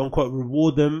maybe quote unquote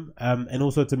reward them, and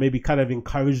also to maybe kind of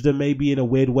encourage them maybe in a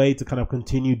weird way to kind of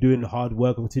continue doing the hard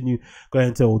work, continue going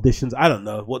into auditions. I don't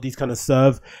know what these kind of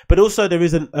serve, but also there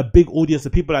is a big audience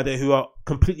of people out there who are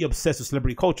completely obsessed with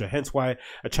celebrity culture, hence why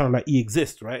a channel like E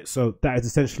exists, right? So that is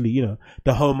essentially, you know,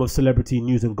 the home of celebrity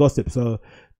news and gossip. So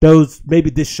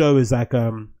maybe this show is like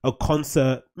a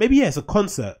concert, it's a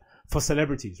concert for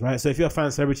celebrities, right? So if you're a fan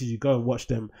of celebrities, you go and watch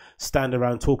them stand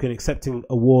around talking, accepting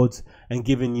awards and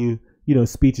giving you, you know,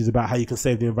 speeches about how you can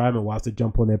save the environment whilst they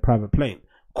jump on their private plane.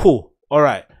 Cool. All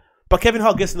right. But Kevin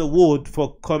Hart gets an award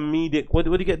for comedic. What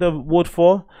did he get the award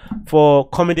for? For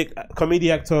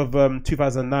comedy actor of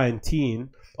 2019.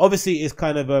 Obviously, it's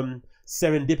kind of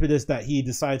serendipitous that he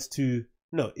decides to.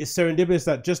 No, it's serendipitous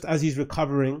that just as he's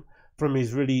recovering from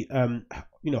his really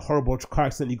horrible car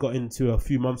accident he got into a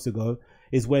few months ago,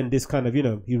 is when this kind of, you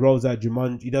know, he rolls out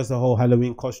Jumanji, he does the whole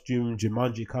Halloween costume,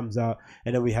 Jumanji comes out,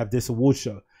 and then we have this award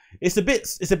show. It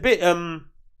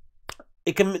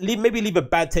can maybe leave a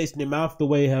bad taste in your mouth, the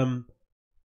way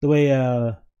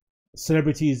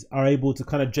celebrities are able to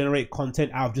kind of generate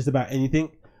content out of just about anything.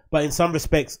 But in some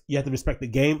respects, you have to respect the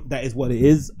game. That is what it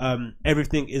is.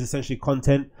 Everything is essentially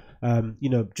content. You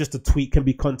know, just a tweet can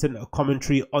be content, a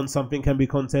commentary on something can be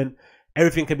content.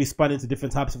 Everything can be spun into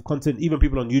different types of content. Even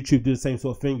people on YouTube do the same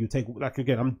sort of thing. You take, like,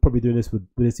 again, I'm probably doing this with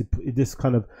this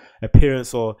kind of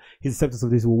appearance or his acceptance of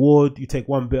this award. You take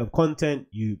one bit of content,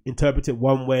 you interpret it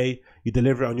one way, you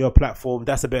deliver it on your platform.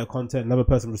 That's a bit of content. Another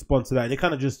person responds to that, and it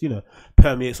kind of just, you know,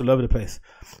 permeates all over the place.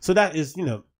 So that is, you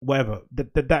know, whatever.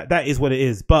 That is what it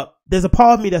is. But there's a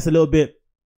part of me that's a little bit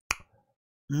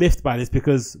miffed by this,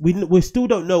 because we still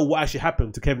don't know what actually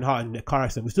happened to Kevin Hart in the car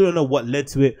accident. We still don't know what led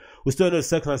to it. We still don't know the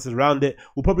circumstances around it.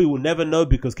 We probably will never know,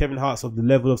 because Kevin Hart's of the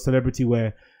level of celebrity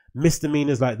where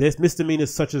misdemeanors like this,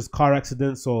 misdemeanors such as car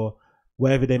accidents or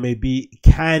wherever they may be,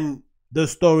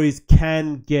 those stories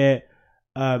can get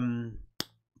not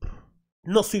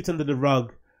swept under the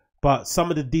rug, but some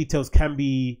of the details can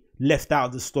be left out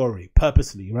of the story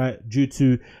purposely, right? Due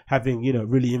to having, you know,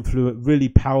 really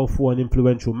powerful and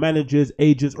influential managers,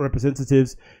 agents, or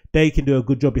representatives. They can do a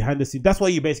good job behind the scenes. That's why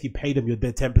you basically pay them your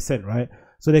 10%, right?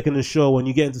 So they can ensure when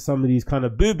you get into some of these kind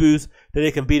of boo-boos that they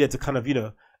can be there to kind of, you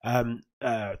know,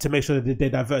 to make sure that they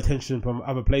divert attention from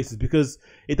other places, because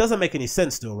it doesn't make any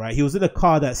sense still, right? He was in a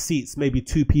car that seats maybe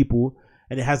 2 people,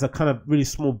 and it has a kind of really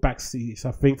small back seat,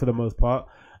 I think, for the most part.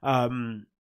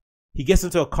 He gets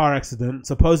into a car accident.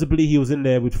 Supposedly he was in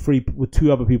there with 2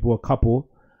 other people, a couple.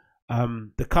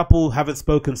 The couple haven't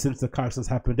spoken since the car accident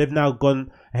happened. They've now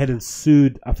gone ahead and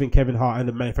sued, I think, Kevin Hart and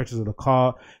the manufacturers of the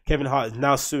car. Kevin Hart is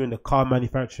now suing the car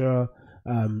manufacturer.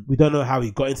 We don't know how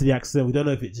he got into the accident. We don't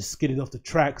know if it just skidded off the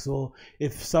tracks, or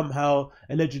if somehow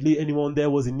allegedly anyone there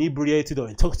was inebriated or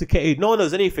intoxicated. No one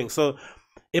knows anything. So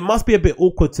it must be a bit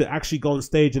awkward to actually go on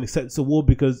stage and accept this award,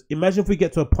 because imagine if we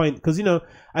get to a point, because, you know,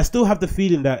 I still have the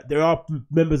feeling that there are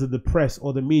members of the press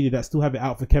or the media that still have it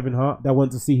out for Kevin Hart, that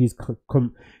want to see his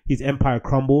empire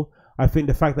crumble. I think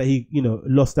the fact that he, you know,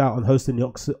 lost out on hosting the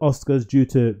Oscars due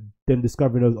to them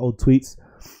discovering those old tweets,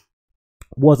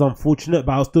 was unfortunate,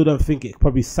 but I still don't think it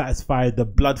probably satisfied the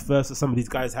bloodthirst that some of these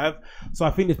guys have. So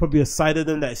I think there's probably a side of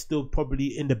them that is still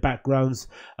probably in the backgrounds,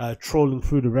 trolling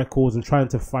through the records and trying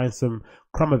to find some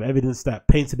crumb of evidence that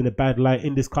paints him in a bad light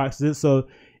in this car accident. So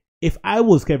if I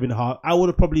was Kevin Hart, I would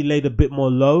have probably laid a bit more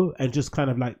low and just kind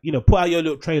of like, you know, put out your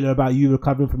little trailer about you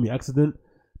recovering from your accident,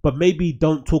 but maybe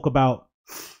don't talk about,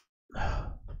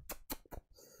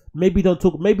 maybe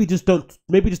just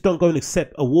don't go and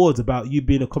accept awards about you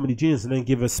being a comedy genius and then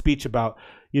give a speech about,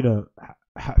 you know,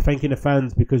 thanking the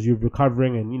fans because you're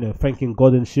recovering and, you know, thanking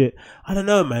God and shit. I don't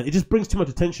know, man. It just brings too much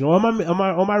attention. Or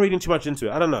am I reading too much into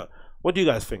it? I don't know. What do you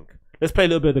guys think? Let's play a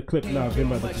little bit of the clip now of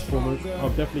him at the performance. I'll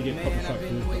definitely get copy shots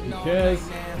for this, but who cares?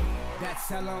 That's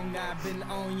how long I've been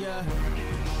on ya.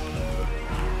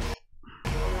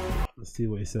 Let's see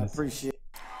what he says. Appreciate.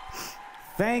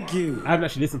 Thank you. I haven't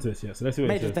actually listened to this yet, so let's see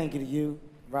what he says. Major thank you to you,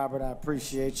 Robert. I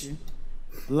appreciate you.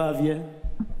 Love you.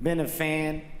 Been a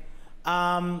fan.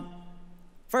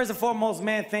 First and foremost,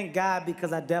 man, thank God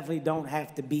because I definitely don't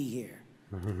have to be here.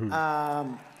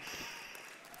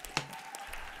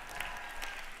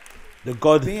 The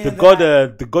God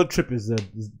trip is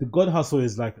the God hustle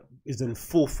is in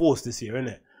full force this year, isn't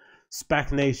it?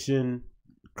 SPAC Nation,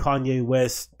 Kanye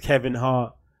West, Kevin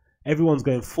Hart, everyone's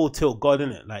going full tilt God,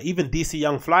 isn't it? Like even DC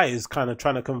Young Fly is kind of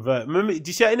trying to convert. Remember, did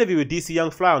you see that interview with DC Young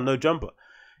Fly on No Jumper?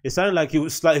 It sounded like he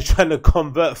was slightly trying to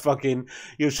convert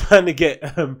he was trying to get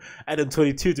Adam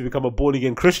 22 to become a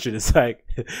born-again Christian. It's like,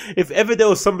 if ever there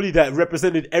was somebody that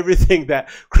represented everything that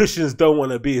Christians don't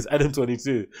want to be, is Adam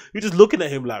 22. You're just looking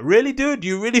at him like, really, dude? Do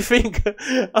you really think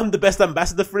I'm the best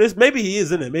ambassador for this? Maybe he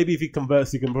is, isn't it? Maybe if he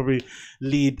converts, he can probably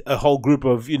lead a whole group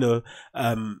of, you know,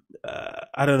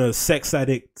 I don't know, sex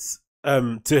addicts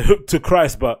to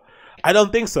Christ, but I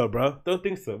don't think so, bro. Don't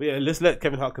think so. But yeah, let's let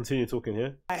Kevin Hart continue talking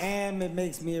here. It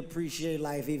makes me appreciate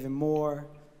life even more.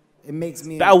 It makes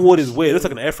me. That award is weird. It looks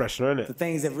like an air freshener, isn't it? The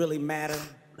things that really matter.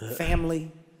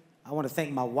 Family. I want to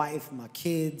thank my wife, my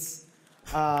kids,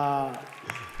 who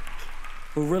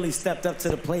really stepped up to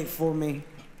the plate for me.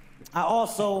 I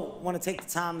also want to take the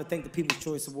time to thank the People's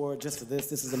Choice Award just for this.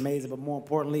 This is amazing, but more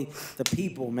importantly, the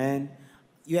people, man.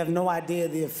 You have no idea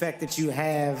the effect that you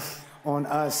have on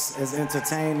us as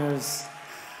entertainers.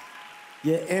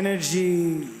 Your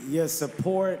energy, your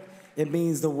support, it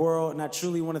means the world, and I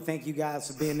truly want to thank you guys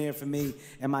for being there for me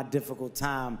in my difficult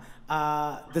time.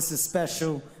 This is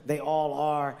special. They all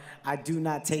are. I do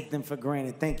not take them for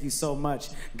granted. Thank you so much.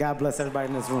 God bless everybody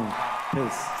in this room.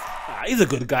 Peace. He's a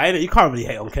good guy. You can't really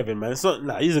hate on Kevin, man. It's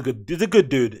not, he's a good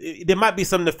dude. There might be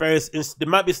some nefarious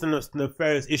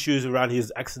issues around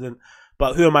his accident,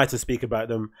 but who am I to speak about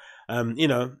them? You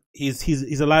know,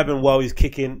 he's alive and well. He's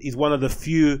kicking. He's one of the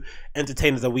few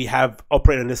entertainers that we have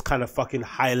operating on this kind of fucking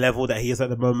high level that he is at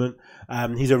the moment.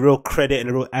 He's a real credit and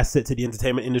a real asset to the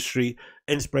entertainment industry.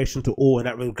 Inspiration to all in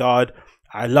that regard.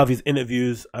 I love his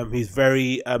interviews. He's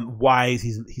very wise.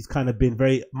 He's kind of been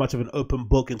very much of an open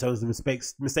book in terms of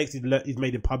mistakes he's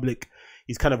made in public.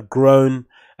 He's kind of grown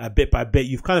bit by bit.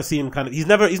 You've kind of seen him kind of. He's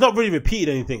not really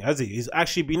repeated anything, has he? He's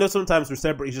actually, you know, sometimes with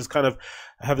celebrities just kind of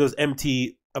have those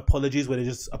empty apologies where they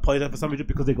just apologize for something just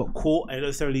because they got caught and don't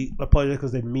necessarily apologize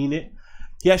because they mean it.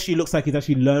 He actually looks like he's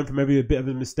actually learned from every bit of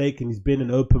a mistake, and he's been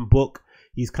an open book.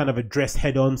 He's kind of addressed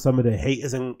head on some of the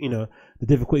haters and, you know, the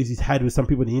difficulties he's had with some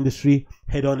people in the industry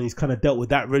head on, and he's kind of dealt with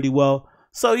that really well.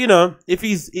 So, you know, if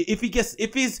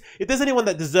there's anyone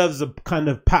that deserves a kind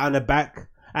of pat on the back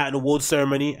at an award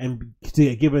ceremony and to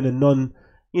get given an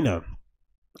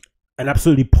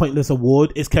absolutely pointless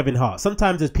award, is Kevin Hart.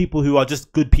 Sometimes there's people who are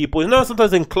just good people. You know,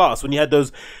 sometimes in class, when you had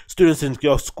those students in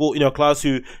your school, class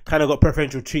who kind of got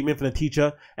preferential treatment from the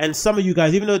teacher, and some of you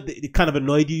guys, even though it kind of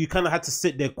annoyed you, you kind of had to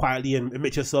sit there quietly and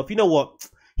admit yourself, you know what?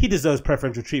 He deserves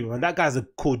preferential treatment, man. That guy's a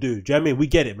cool dude. Do you know what I mean? We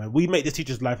get it, man. We make this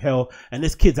teacher's life hell, and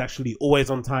this kid's actually always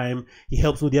on time. He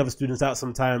helps all the other students out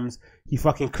sometimes. He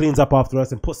fucking cleans up after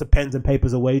us and puts the pens and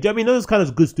papers away. Do you know what I mean? Those kind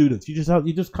of good students. You can't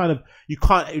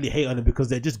really hate on them because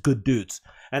they're just good dudes.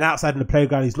 And outside in the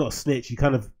playground, he's not a snitch. He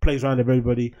kind of plays around with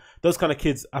everybody. Those kind of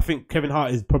kids, I think Kevin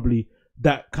Hart is probably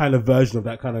that kind of version of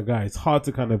that kind of guy. It's hard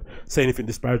to kind of say anything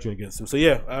disparaging against him. So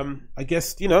yeah, I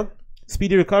guess,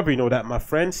 speedy recovery, that, my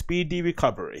friend. Speedy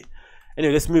recovery.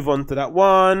 Anyway, let's move on to that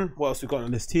one. What else we got on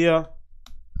the list here?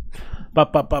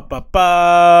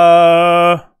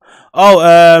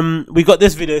 We got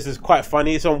this video. This is quite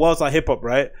funny. It's on Worldside Hip Hop,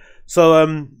 right? So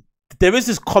there is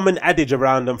this common adage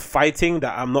around fighting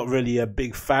that I'm not really a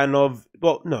big fan of.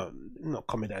 Well, no, not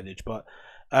common adage, but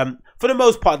for the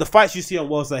most part, the fights you see on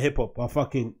Worldside Hip Hop are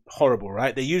fucking horrible,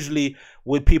 right? They're usually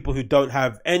with people who don't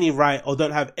have any right or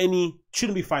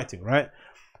shouldn't be fighting, right?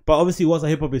 But obviously, what's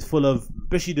hip hop is full of,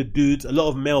 especially the dudes, a lot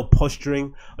of male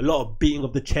posturing, a lot of beating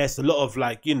of the chest, a lot of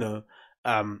like, you know,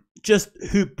 just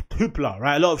hoopla,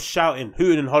 right? A lot of shouting,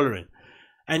 hooting and hollering.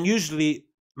 And usually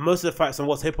most of the fights on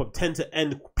what's hip hop tend to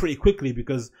end pretty quickly,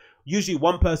 because usually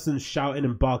one person's shouting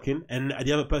and barking and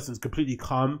the other person's completely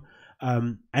calm,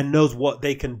 and knows what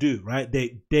they can do, right?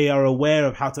 They are aware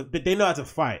of how to, they know how to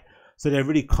fight. So they're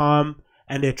really calm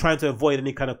and they're trying to avoid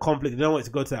any kind of conflict. They don't want it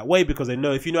to go to that way, because they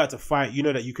know if you know how to fight, you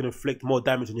know that you can inflict more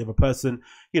damage on the other person,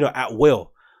 you know, at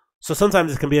will. So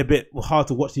sometimes it can be a bit hard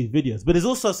to watch these videos. But there's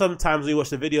also sometimes when you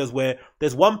watch the videos where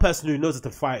there's one person who knows how to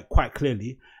fight quite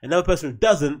clearly, another person who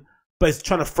doesn't, but is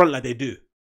trying to front like they do.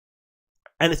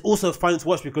 And it's also fun to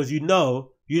watch because you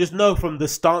just know from the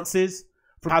stances,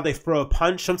 from how they throw a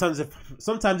punch. Sometimes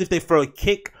if they throw a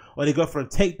kick or they go for a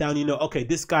takedown, you know, okay,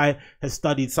 this guy has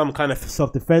studied some kind of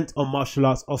self-defense or martial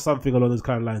arts or something along those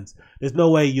kind of lines. There's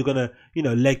no way you're gonna, you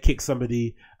know, leg kick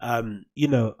somebody, you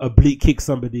know, oblique kick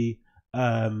somebody,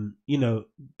 you know,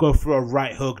 go for a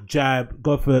right hook, jab,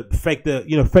 go for fake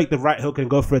the right hook and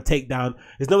go for a takedown.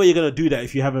 There's no way you're gonna do that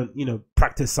if you haven't, you know,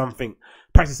 practice some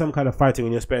kind of fighting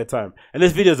in your spare time. And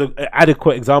this video is an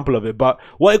adequate example of it. But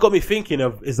what it got me thinking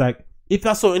of is like, if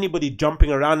I saw anybody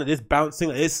jumping around like this, bouncing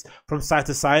like this from side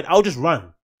to side, I'll just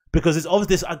run. Because it's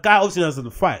obvious, a guy obviously knows how to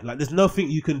fight. Like, there's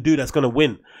nothing you can do that's going to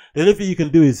win. The only thing you can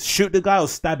do is shoot the guy or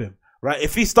stab him, right?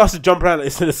 If he starts to jump around like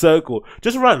this in a circle,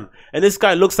 just run. And this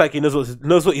guy looks like he knows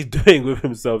what he's doing with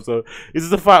himself. So this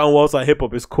is a fight on World Side Hip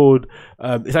Hop. It's called,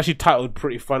 it's actually titled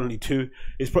pretty funnily too.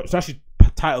 It's actually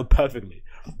titled perfectly.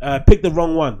 Pick the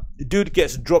wrong one. The dude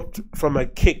gets dropped from a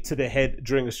kick to the head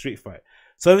during a street fight.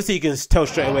 So obviously you can tell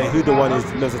straight away who the one is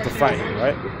who knows how to fight here,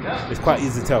 right? It's quite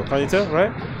easy to tell. Can you tell,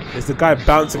 right? It's the guy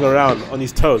bouncing around on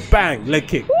his toes. Bang! Leg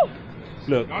kick.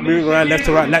 Look, moving around left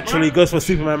to right laterally. Goes for a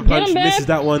Superman punch. Misses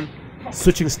that one.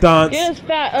 Switching stance. Goes for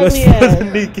the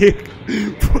knee kick.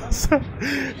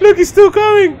 Look, he's still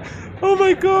going. Oh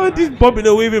my God. He's bobbing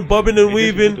and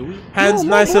weaving. Hands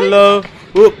nice and low.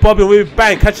 Whoop, bobbing and weaving.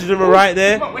 Bang! Catches him right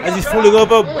there. As he's falling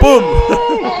over. Boom!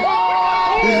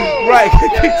 Right,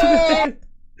 kick to the head.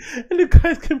 And the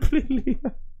guy's completely...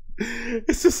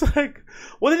 It's just like,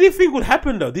 what did he think would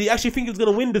happen though? Did he actually think he was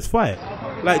going to win this fight?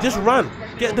 Like, just run.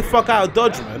 Get the fuck out of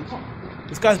dodge, man.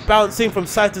 This guy's bouncing from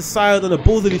side to side on the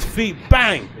balls of his feet.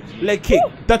 Bang! Leg kick.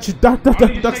 That's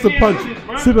the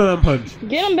punch. Superman punch.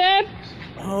 Get him, babe.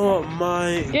 Oh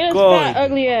my God. Get his fat,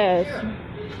 ugly ass.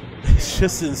 It's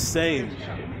just insane.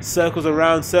 Circles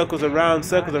around.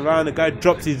 The guy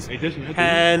drops his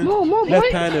hand,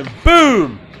 left hand, and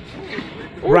boom!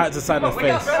 Right to the side of the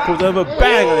face. Pulls over,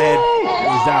 bang on the head.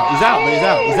 He's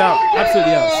out.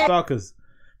 Absolutely out. Starkers.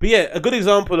 But yeah, a good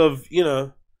example of, you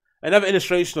know, another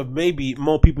illustration of maybe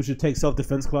more people should take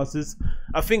self-defense classes.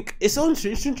 I think it's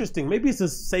interesting. Maybe it's the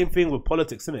same thing with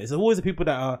politics, isn't it? It's always the people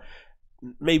that are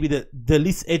maybe the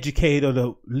least educated or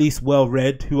the least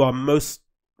well-read who are most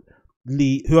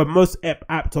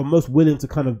apt or most willing to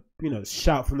kind of, you know,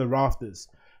 shout from the rafters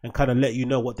and kind of let you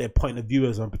know what their point of view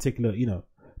is on particular, you know,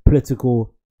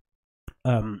 political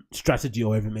strategy or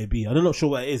whatever it may be. I'm not sure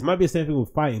what it is. It might be the same thing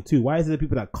with fighting too. Why is it the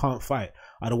people that can't fight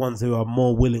are the ones who are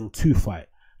more willing to fight,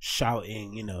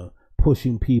 shouting, you know,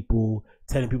 pushing people,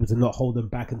 telling people to not hold them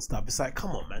back and stuff? It's like, come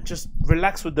on, man, just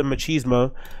relax with the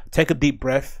machismo, take a deep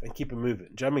breath and keep it moving.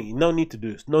 Do you know what I mean? No need to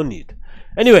do this. No need.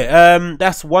 Anyway,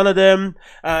 that's one of them.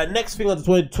 Next thing I just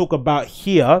wanted to talk about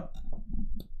here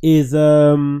is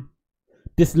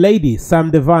this lady, Sam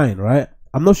Devine, right?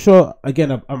 I'm not sure.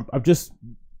 Again, I've just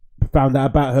found out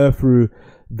about her through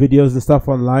videos and stuff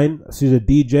online. She's a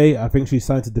DJ. I think she's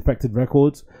signed to Defected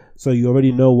Records, so you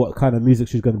already know what kind of music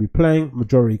she's going to be playing.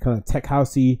 Majority kind of tech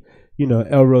housey, you know,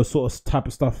 Elro sort of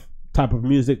type of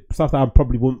music, stuff that I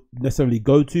probably won't necessarily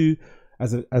go to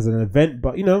as an event.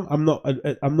 But you know, I'm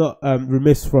not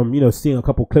remiss from, you know, seeing a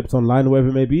couple clips online or whatever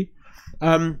it may be.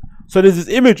 So there's this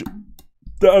image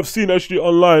that I've seen actually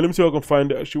online. Let me see if I can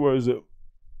find it. Actually, where is it?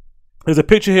 There's a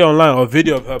picture here online or a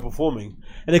video of her performing,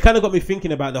 and it kind of got me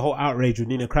thinking about the whole outrage with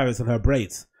Nina Kraviz and her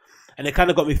braids. And it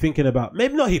kind of got me thinking about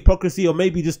maybe not hypocrisy, or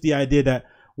maybe just the idea that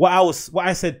what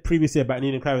I said previously about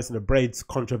Nina Kraviz and the braids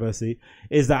controversy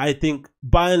is that I think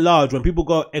by and large, when people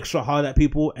go extra hard at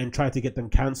people and try to get them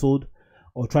cancelled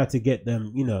or try to get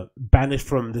them, you know, banished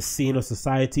from the scene or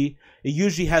society, it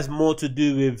usually has more to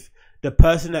do with the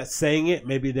person that's saying it.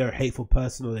 Maybe they're a hateful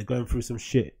person or they're going through some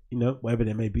shit, you know, whatever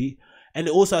they may be. And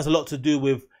it also has a lot to do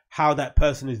with how that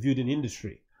person is viewed in the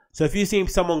industry. So if you see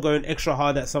someone going extra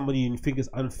hard at somebody and you think it's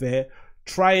unfair,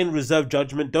 try and reserve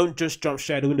judgment. Don't just jump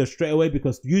straight out the window straight away,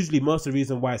 because usually most of the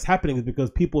reason why it's happening is because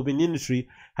people within the industry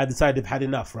have decided they've had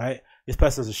enough, right? this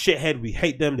person's a shithead, we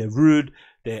hate them, they're rude,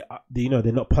 they're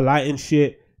not polite and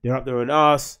shit, they're up their own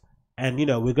ass, and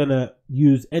we're gonna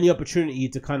use any opportunity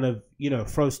to kind of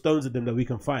throw stones at them that we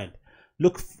can find.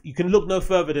 You can look no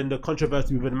further than the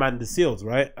controversy with Amanda Seales,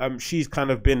 right? She's kind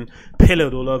of been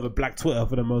pillared all over Black Twitter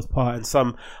for the most part, and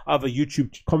some other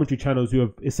YouTube commentary channels who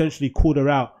have essentially called her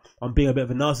out on being a bit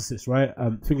of a narcissist, right?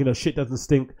 Thinking her shit doesn't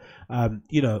stink,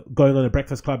 going on the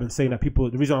Breakfast Club and saying that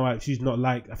the reason why she's not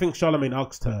liked, I think Charlamagne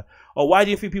asked her, oh, why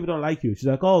do you think people don't like you? She's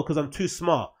like, oh, because I'm too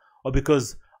smart, or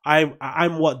because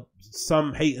I'm what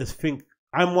some haters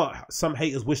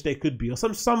wish they could be, or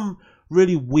some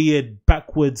really weird,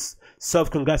 backwards,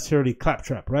 self-congratulatory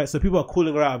claptrap, right? So people are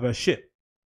calling her out of her shit.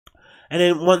 And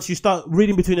then once you start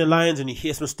reading between the lines and you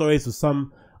hear some stories with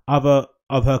some other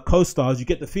of her co-stars, you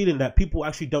get the feeling that people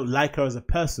actually don't like her as a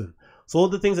person. So all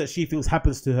the things that she thinks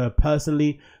happens to her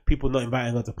personally, people not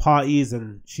inviting her to parties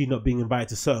and she not being invited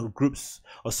to certain groups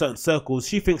or certain circles,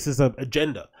 she thinks is an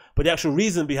agenda. But the actual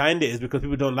reason behind it is because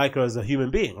people don't like her as a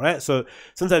human being, right? So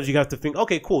sometimes you have to think,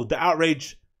 okay, cool, the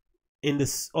outrage in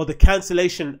this, or the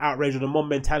cancellation outrage or the mob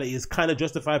mentality is kind of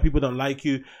justified. People don't like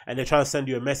you and they're trying to send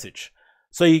you a message.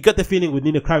 So you get the feeling with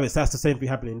Nina Kraviz, that's the same thing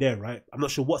happening there, right? I'm not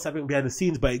sure what's happening behind the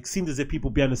scenes, but it seems as if people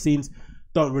behind the scenes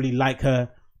don't really like her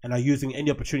and are using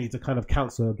any opportunity to kind of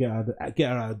counsel her, get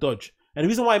her out of Dodge. And the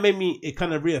reason why it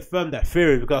kind of reaffirmed that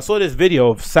theory, because I saw this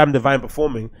video of Sam Devine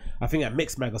performing, I think at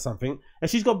Mixed Mag or something, and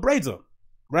she's got braids on,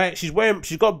 right? She's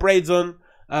got braids on.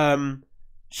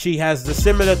 She has the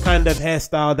similar kind of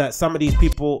hairstyle that some of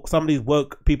these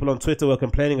woke people on Twitter were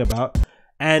complaining about,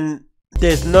 and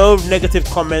there's no negative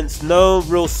comments, no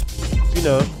real,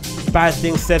 bad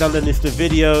things said underneath the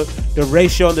video. The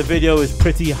ratio on the video is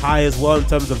pretty high as well in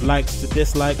terms of likes to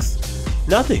dislikes.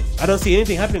 Nothing. I don't see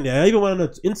anything happening there. I even went on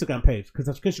the Instagram page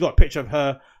because she got a picture of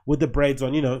her with the braids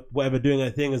on, whatever, doing her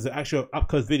thing. There's an actual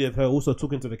up-close video of her also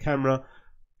talking to the camera.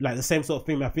 Like the same sort of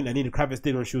thing I think that Nina Kraviz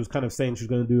did when she was kind of saying she was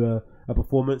going to do a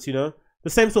performance, The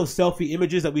same sort of selfie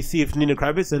images that we see of Nina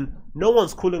Kraviz, and no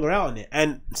one's calling her out on it.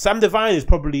 And Sam Devine is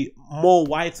probably more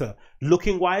whiter,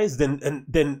 looking wise, than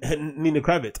Nina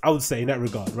Kraviz, I would say, in that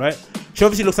regard, right? She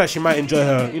obviously looks like she might enjoy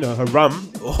her, her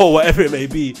rum or whatever it may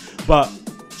be, but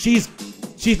she's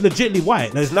legitimately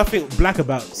white. There's nothing black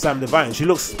about Sam Devine. She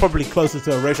looks probably closer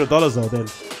to Rachel Dolezal than,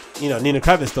 Nina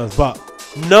Kraviz does, but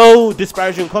no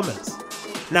disparaging comments.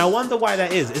 Now, I wonder why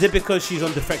that is. Is it because she's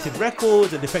on Defected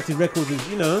Records, and Defected Records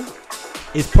is,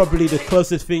 is probably the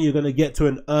closest thing you're going to get to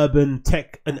an urban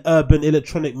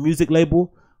electronic music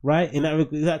label, right?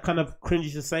 Is that kind of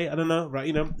cringy to say? I don't know,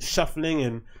 right? Shuffling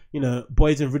and,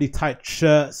 boys in really tight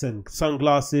shirts and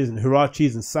sunglasses and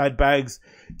huaraches and side bags,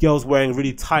 girls wearing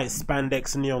really tight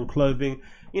spandex and neon clothing,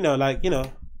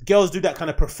 girls do that kind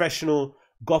of professional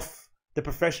goth, the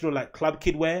professional like club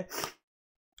kid wear.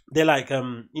 They're like, have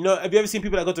you ever seen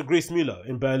people that go to Grease Muller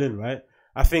in Berlin, right?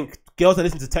 I think girls that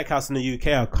listen to Tech House in the UK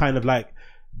are kind of like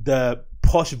the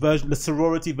posh version, the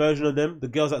sorority version of them. The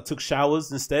girls that took showers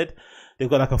instead. They've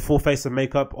got like a full face of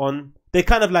makeup on. They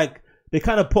kind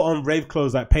of put on rave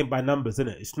clothes like paint by numbers, isn't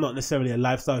it? It's not necessarily a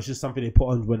lifestyle. It's just something they put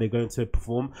on when they're going to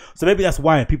perform. So maybe that's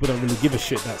why people don't really give a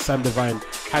shit that Sam Devine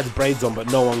has braids on,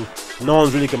 but no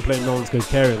one's really complaining. No one's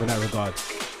caring in that regard.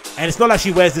 And it's not like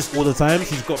she wears this all the time.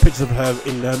 She's got pictures of her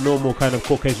in her normal kind of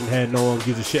Caucasian hair no one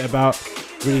gives a shit about.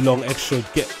 Really long, extra,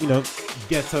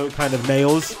 ghetto kind of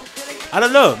nails. I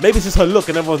don't know. Maybe it's just her look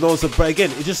and everyone knows her. But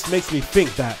again, it just makes me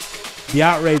think that the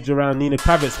outrage around Nina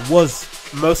Kraviz was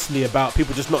mostly about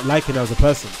people just not liking her as a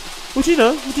person. Which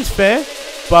is fair.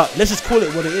 But let's just call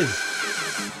it what it is.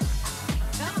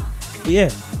 But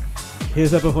yeah.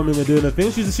 Here's her performing and doing her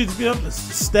thing. She's a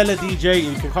stellar DJ.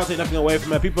 You can't take nothing away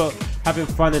from her. People having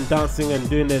fun and dancing and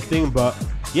doing their thing. But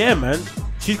yeah, man,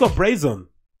 she's got braids on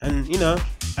and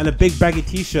and a big baggy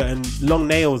t-shirt and long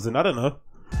nails, and I don't know.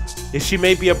 Is she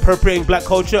maybe appropriating black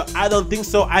culture? I don't think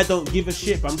so. I don't give a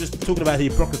shit. I'm just talking about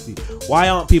hypocrisy. Why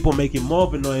aren't people making more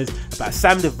of a noise about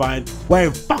Sam Devine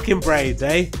wearing fucking braids,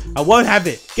 eh? I won't have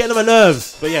it. Getting on my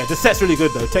nerves. But yeah, the set's really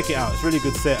good though. Check it out. It's a really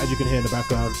good set, as you can hear in the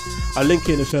background. I'll link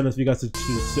it in the show notes for you guys to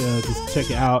just check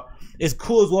it out. It's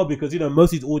cool as well because,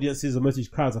 most of these audiences or most of these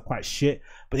crowds are quite shit,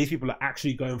 but these people are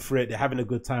actually going for it. They're having a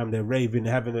good time. They're raving.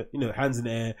 They're having, hands in the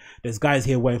air. There's guys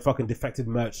here wearing fucking Defected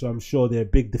merch, so I'm sure they're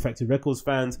big Defected Records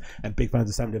fans and big fans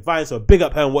of Sam Devine, so big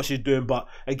up her and what she's doing. But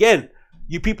again,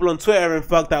 you people on Twitter and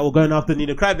fuck that were going after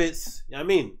Nina Kraviz, you know what I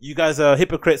mean? You guys are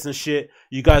hypocrites and shit.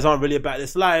 You guys aren't really about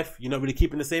this life. You're not really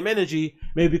keeping the same energy.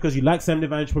 Maybe because you like Sam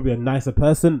Devine, she's probably a nicer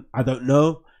person. I don't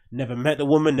know. Never met the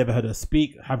woman, never heard her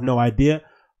speak. Have no idea.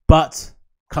 But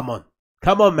come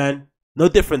on, man. No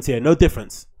difference here, no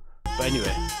difference. But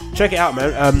anyway, check it out,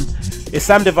 man. It's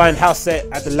Sam Devine house set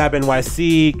at the Lab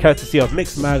NYC, courtesy of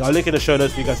Mix Mag. I'll link in the show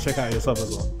notes for you guys to check out yourself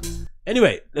as well.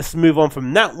 Anyway, let's move on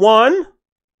from that one.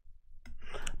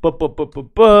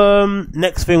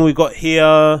 Next thing we got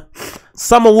here,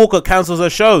 Summer Walker cancels her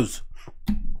shows.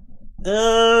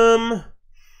 How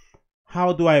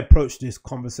do I approach this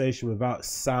conversation without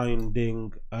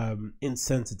sounding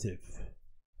insensitive?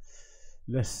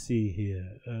 Let's see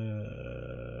here.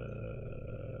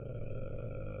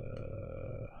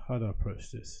 How do I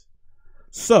approach this?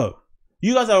 So,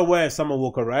 you guys are aware of Summer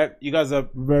Walker, right? You guys are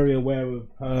very aware of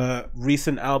her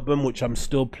recent album, which I'm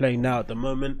still playing now at the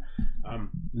moment.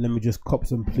 Let me just cop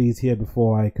some please here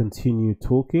before I continue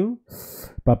talking.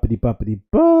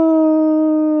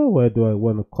 Ba-ba-dee-ba-ba-dee-ba. Where do I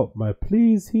want to cop my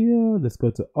please here? Let's go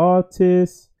to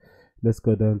artists. Let's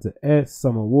go down to S,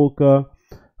 Summer Walker.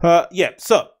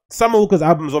 So Summer Walker's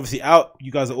album is obviously out.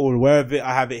 You guys are all aware of it.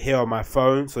 I have it here on my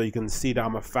phone, so you can see that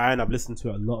I'm a fan. I've listened to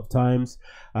it a lot of times.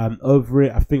 Over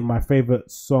it, I think my favorite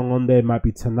song on there might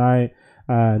be Tonight.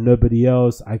 Nobody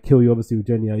Else. I Kill You, obviously, with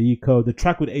Jenny Aiko. The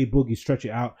track with A Boogie, Stretch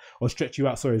You Out,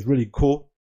 sorry, is really cool.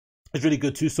 It's really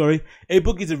good too, sorry. A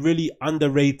Boogie is a really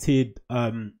underrated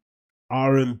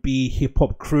R&B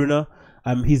hip-hop crooner.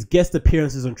 His guest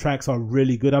appearances on tracks are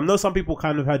really good. I know some people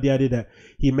kind of had the idea that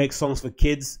he makes songs for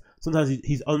kids. Sometimes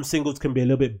his own singles can be a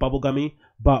little bit bubblegummy,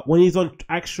 but when he's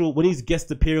guest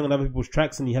appearing on other people's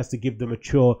tracks and he has to give the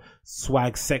mature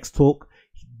swag sex talk,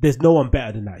 there's no one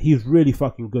better than that. He's really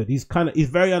fucking good. He's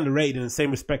very underrated in the same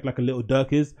respect like a Little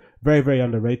Durk is. Very, very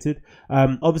underrated.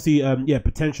 Obviously,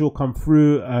 Potential come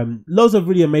through. Loads of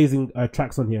really amazing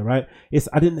tracks on here, right?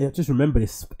 I just remember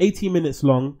it's 18 minutes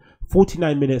long,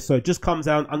 49 minutes, so it just comes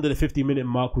down under the 50-minute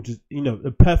mark, which is, you know, the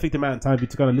perfect amount of time for you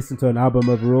to kind of listen to an album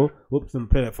overall. Whoops, I'm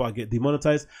playing it before I get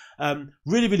demonetized.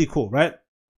 Really, really cool, right?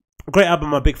 Great album,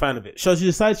 I'm a big fan of it. So she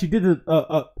decided she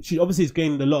obviously has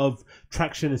gained a lot of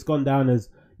traction. It's gone down as,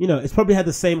 you know, it's probably had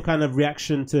the same kind of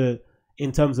reaction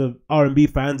in terms of R&B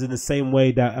fans in the same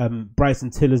way that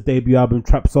Bryson Tiller's debut album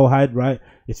Trap Soul had, right?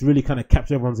 It's really kind of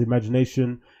captured everyone's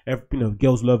imagination.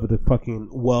 Girls all over the fucking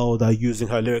world are using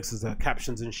her lyrics as their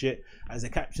captions and shit, as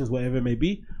their captions, whatever it may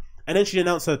be. And then she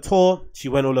announced her tour. She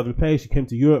went all over the place. She came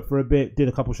to Europe for a bit, did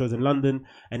a couple shows in London,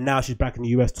 and now she's back in the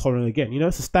US touring again. You know,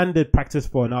 it's a standard practice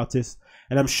for an artist,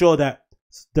 and I'm sure that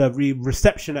the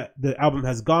reception that the album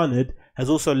has garnered has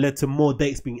also led to more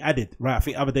dates being added, right? I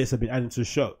think other dates have been added to the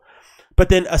show. But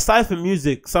then aside from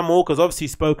music, Summer Walker's obviously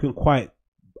spoken quite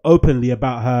openly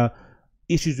about her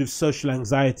issues with social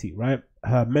anxiety, right?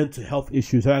 Her mental health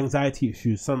issues, her anxiety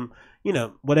issues, some, you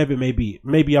know, whatever it may be.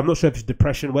 Maybe, I'm not sure if it's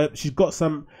depression, she's got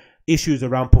some issues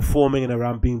around performing and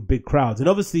around being big crowds. And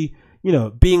obviously, you know,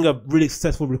 being a really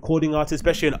successful recording artist,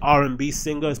 especially an R&B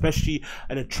singer, especially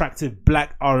an attractive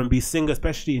black R&B singer,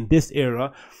 especially in this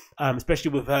era, especially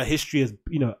with her history as,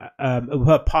 you know,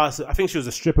 her past. I think she was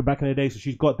a stripper back in the day, so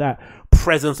she's got that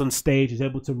presence on stage. She's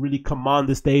able to really command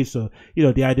the stage. So, you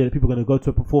know, the idea that people are going to go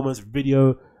to a performance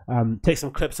video, take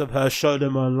some clips of her, show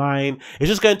them online. It's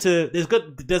just going to,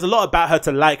 there's a lot about her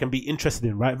to like and be interested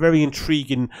in, right? Very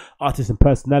intriguing artist and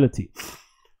personality.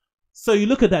 So you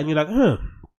look at that and you're like,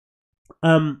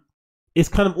 it's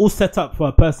kind of all set up for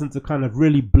a person to kind of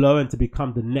really blow and to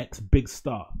become the next big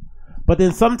star. But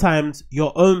then sometimes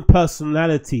your own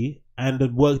personality and the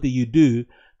work that you do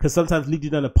can sometimes lead you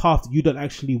down a path that you don't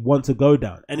actually want to go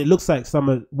down. And it looks like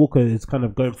Summer Walker is kind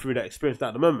of going through that experience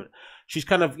at the moment. She's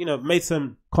kind of, you know, made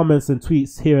some comments and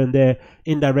tweets here and there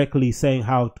indirectly saying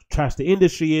how trash the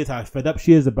industry is, how fed up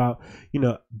she is about, you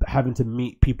know, having to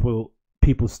meet people's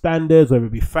standards, whether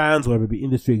it be fans, whether it be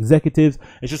industry executives.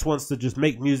 It just wants to just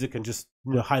make music and just,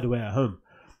 you know, hide away at home.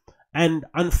 And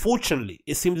unfortunately,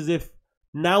 it seems as if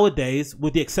nowadays,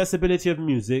 with the accessibility of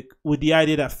music, with the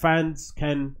idea that fans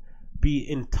can be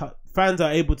fans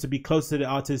are able to be close to the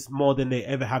artists more than they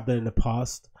ever have done in the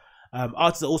past.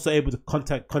 Artists are also able to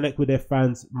connect with their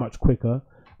fans much quicker.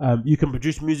 You can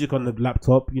produce music on the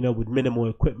laptop, you know, with minimal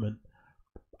equipment.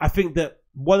 I think that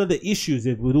one of the issues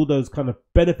with all those kind of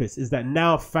benefits is that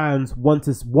now fans want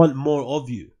more of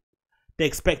you. They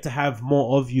expect to have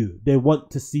more of you. They want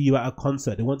to see you at a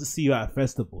concert. They want to see you at a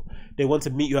festival. They want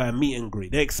to meet you at a meet and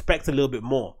greet. They expect a little bit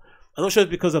more. I'm not sure it's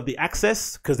because of the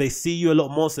access, because they see you a lot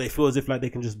more, so they feel as if like they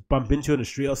can just bump into you on the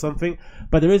street or something.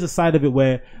 But there is a side of it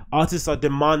where artists are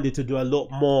demanded to do a lot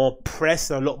more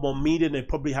press and a lot more media than they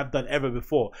probably have done ever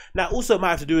before. Now, also it might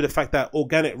have to do with the fact that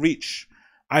organic reach,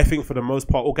 I think for the most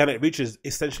part, organic reach is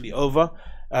essentially over.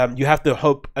 You have to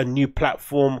hope a new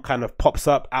platform kind of pops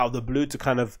up out of the blue to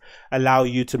kind of allow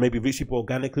you to maybe reach people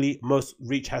organically. Most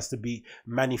reach has to be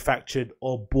manufactured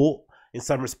or bought. in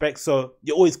some respects. So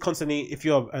you're always constantly, if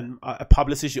you're a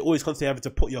publicist, you're always constantly having to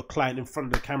put your client in front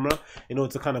of the camera in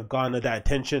order to kind of garner that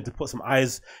attention, to put some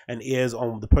eyes and ears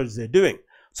on the projects they're doing.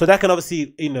 So that can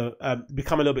obviously,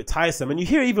 become a little bit tiresome. And you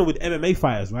hear even with MMA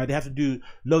fighters, right? They have to do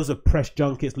loads of press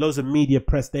junkets, loads of media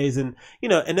press days. And,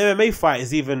 an MMA fight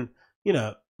is even,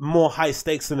 more high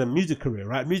stakes than a music career,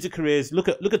 right? Music careers, look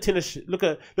at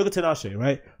Tinashe,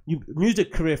 right?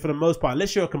 Music career for the most part,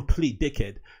 unless you're a complete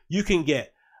dickhead, you can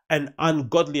get an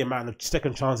ungodly amount of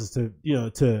second chances to,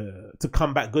 to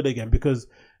come back good again, because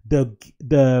the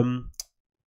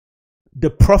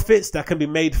profits that can be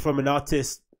made from an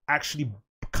artist actually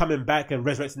coming back and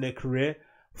resurrecting their career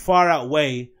far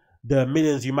outweigh the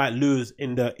millions you might lose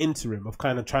in the interim of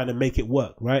kind of trying to make it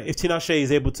work, right? If Tinashe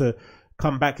is able to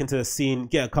come back into the scene,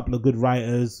 get a couple of good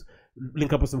writers,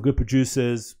 link up with some good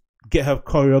producers, get her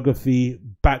choreography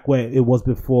back where it was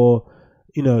before,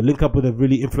 link up with a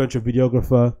really influential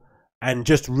videographer, and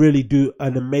just really do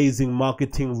an amazing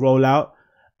marketing rollout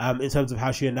in terms of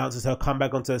how she announces her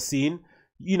comeback onto the scene,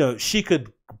 she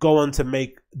could go on to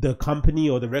make the company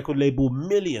or the record label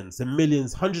millions and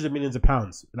millions, hundreds of millions of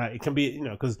pounds. Like, it can be,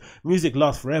 because music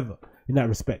lasts forever in that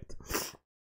respect.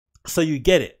 So you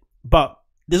get it. But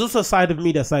there's also a side of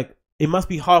me that's like, it must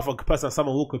be hard for a person like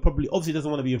Summer Walker, probably obviously doesn't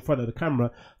want to be in front of the camera,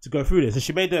 to go through this. And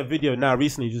she made a video now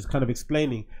recently just kind of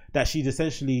explaining that she's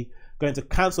essentially going to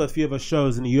cancel a few of her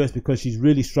shows in the US because she's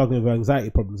really struggling with her anxiety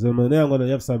problems. And then on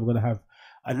the other side, we're going to have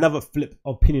another flip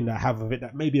opinion that I have of it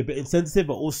that may be a bit insensitive,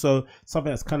 but also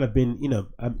something that's kind of been,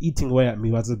 eating away at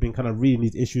me as I've been kind of reading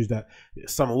these issues that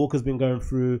Summer Walker's been going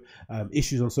through,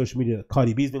 issues on social media that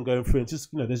Cardi B's been going through. And just,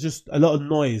 there's just a lot of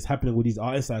noise happening with these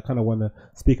artists that I kind of want to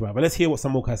speak about. But let's hear what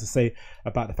Summer Walker has to say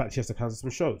about the fact she has to cancel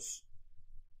some shows.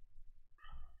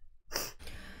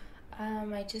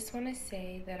 I just want to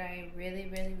say that I really,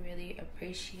 really, really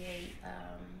appreciate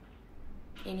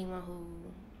anyone who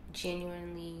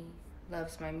genuinely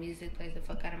loves my music, plays the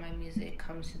fuck out of my music,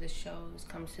 comes to the shows,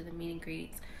 comes to the meet and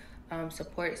greets,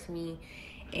 supports me,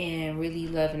 and really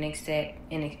love and accept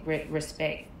and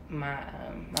respect my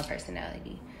my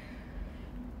personality.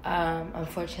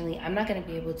 Unfortunately, I'm not going to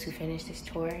be able to finish this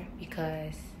tour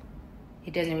because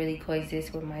it doesn't really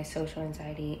coexist with my social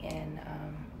anxiety and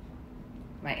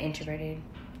my introverted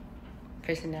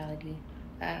personality.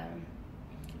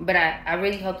 But I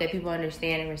really hope that people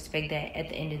understand and respect that at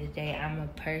the end of the day, I'm a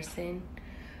person.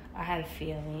 I have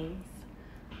feelings.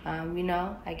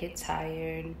 I get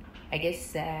tired. I get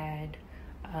sad.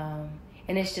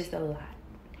 And it's just a lot.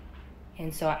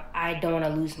 And so I don't want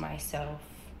to lose myself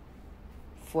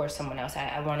for someone else.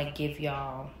 I want to give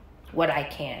y'all what I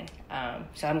can.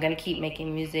 So I'm going to keep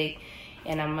making music,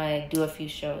 and I'm going to do a few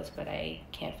shows, but I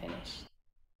can't finish.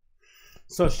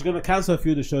 So she's going to cancel a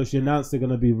few of the shows. She announced they're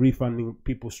going to be refunding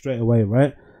people straight away,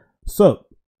 right? So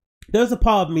there's a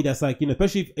part of me that's like,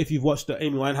 especially if you've watched the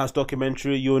Amy Winehouse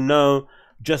documentary, you'll know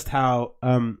just how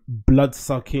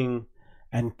blood-sucking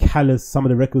and callous some of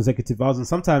the record executives are, and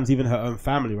sometimes even her own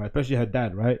family, right? Especially her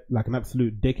dad, right? Like an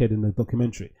absolute dickhead in the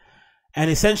documentary. And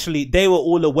essentially, they were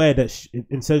all aware that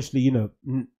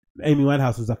Amy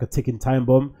Winehouse was like a ticking time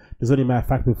bomb. It was only a matter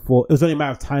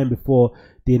of time before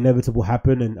the inevitable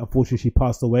happened, and unfortunately she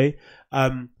passed away.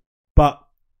 But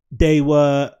they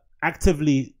were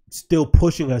actively still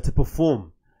pushing her to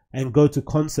perform and go to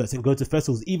concerts and go to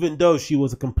festivals, even though she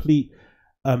was a complete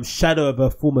shadow of her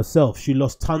former self. She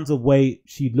lost tons of weight.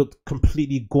 She looked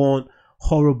completely gaunt,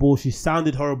 horrible. She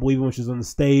sounded horrible even when she was on the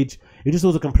stage. It just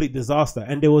was a complete disaster.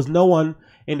 And there was no one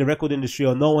in the record industry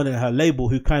or no one in her label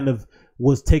who kind of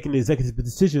was taking the executive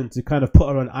decision to kind of put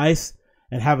her on ice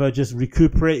and have her just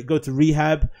recuperate, go to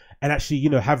rehab, and actually,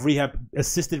 have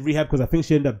assisted rehab, because I think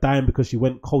she ended up dying because she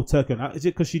went cold turkey. Is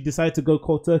it because she decided to go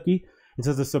cold turkey in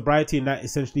terms of sobriety, and that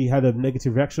essentially had a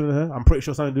negative reaction on her? I'm pretty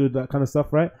sure something to do with that kind of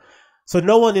stuff, right? So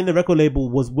no one in the record label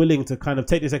was willing to kind of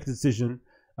take the executive decision,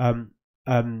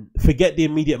 forget the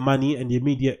immediate money and the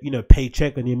immediate,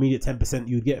 paycheck and the immediate 10%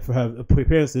 you'd get for her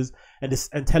appearances,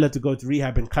 and tell her to go to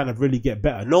rehab and kind of really get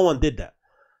better. No one did that.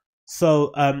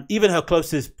 So even her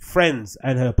closest friends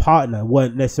and her partner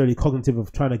weren't necessarily cognitive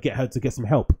of trying to get her to get some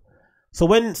help. So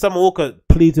when Summer Walker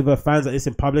pleads with her fans like this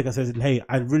in public and says, "Hey,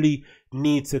 I really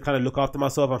need to kind of look after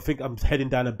myself. I think I'm heading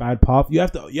down a bad path," you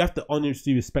have to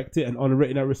honestly respect it and honor it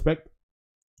in that respect.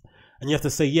 And you have to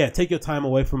say, yeah, take your time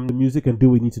away from the music and do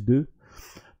what you need to do.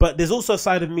 But there's also a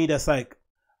side of me that's like,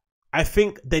 I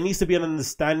think there needs to be an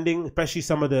understanding, especially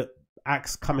some of the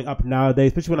acts coming up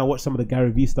nowadays, especially when I watch some of the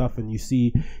Gary Vee stuff and you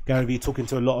see Gary Vee talking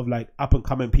to a lot of like up and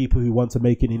coming people who want to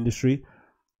make an industry.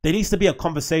 There needs to be a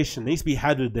conversation, there needs to be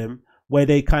had with them, where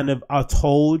they kind of are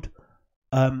told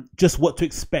just what to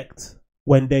expect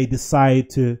when they decide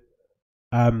to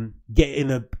get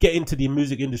into the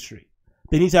music industry.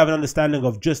 They need to have an understanding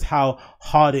of just how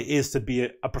hard it is to be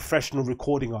a professional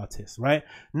recording artist, right?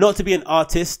 Not to be an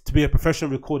artist, to be a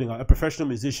professional recording artist, a professional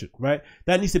musician, right?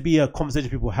 That needs to be a conversation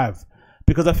people have.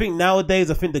 Because I think nowadays,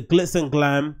 the glitz and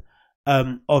glam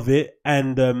of it,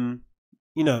 and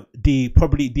you know,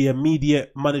 probably the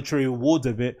immediate monetary rewards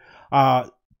of it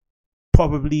are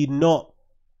probably not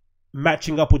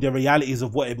matching up with the realities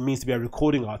of what it means to be a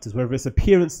recording artist, whether it's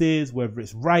appearances, whether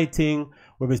it's writing,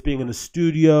 whether it's being in the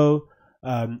studio,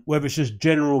 whether it's just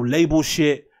general label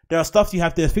shit. There's things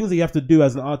that you have to do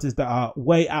as an artist that are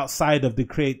way outside of the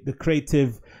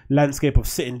creative landscape of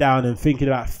sitting down and thinking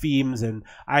about themes and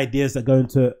ideas that go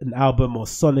into an album, or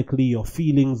sonically, or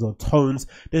feelings, or tones.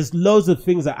 There's loads of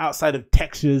things that are outside of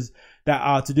textures that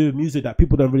are to do with music that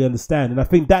people don't really understand. And I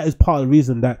think that is part of the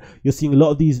reason that you're seeing a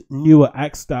lot of these newer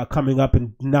acts that are coming up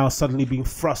and now suddenly being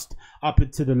thrust up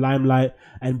into the limelight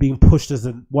and being pushed as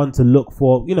one to look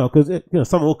for, you know, because, you know,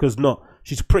 Summer Walker's not,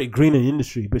 she's pretty green in the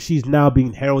industry, but she's now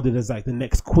being heralded as like the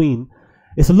next queen.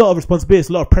 It's a lot of responsibility, it's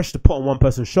a lot of pressure to put on one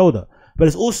person's shoulder, but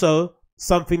it's also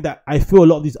something that I feel a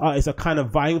lot of these artists are kind of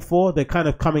vying for. They're kind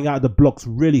of coming out of the blocks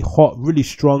really hot, really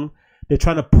strong. They're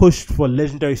trying to push for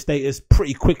legendary status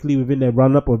pretty quickly within their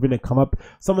run up or within their come up.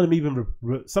 Some of them even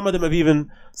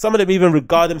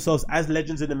regard themselves as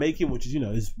legends in the making, which is, you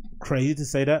know, is crazy to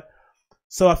say that.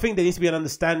 So I think there needs to be an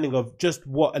understanding of just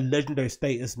what a legendary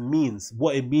status means,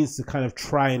 what it means to kind of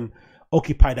try and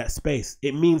occupy that space.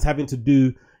 It means having to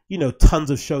do, you know, tons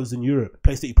of shows in Europe, a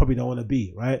place that you probably don't want to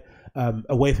be, right?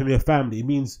 Away from your family. It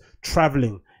means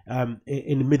traveling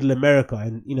in middle America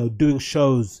and, you know, doing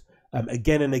shows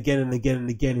again and again and again and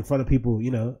again in front of people,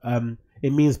 you know.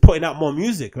 It means putting out more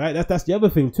music, right? That's the other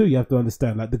thing too. You have to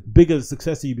understand, like, the bigger the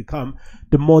success you become,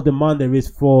 the more demand there is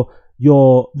for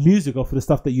your music or for the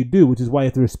stuff that you do, which is why you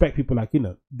have to respect people like, you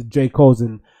know, the J. Cole's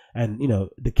and you know,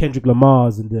 the Kendrick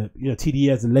Lamar's and the, you know, TDE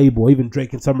as a label, even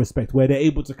Drake in some respect, where they're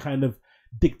able to kind of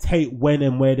dictate when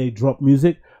and where they drop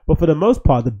music. But for the most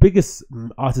part, the biggest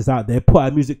artists out there put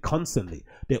out music constantly.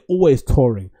 They're always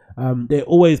touring. They're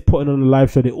always putting on a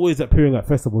live show. They're always appearing at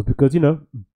festivals because, you know,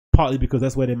 partly because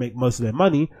that's where they make most of their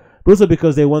money, but also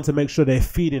because they want to make sure they're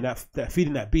feeding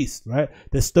that beast, right?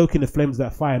 They're stoking the flames of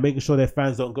that fire, making sure their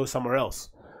fans don't go somewhere else.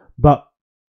 But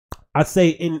I'd say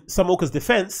in Summer Walker's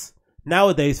defense,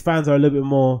 nowadays fans are a little bit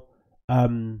more, they're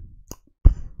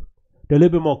a little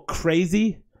bit more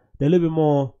crazy. They're a little bit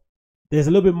more, there's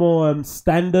a little bit more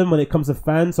stand-in when it comes to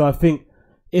fans. So I think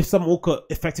if Summer Walker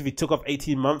effectively took off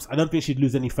 18 months, I don't think she'd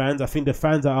lose any fans. I think the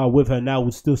fans that are with her now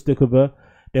would still stick with her.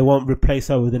 They won't replace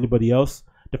her with anybody else.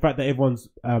 The fact that everyone's,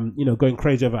 you know, going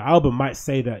crazy over her album might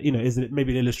say that, you know, is it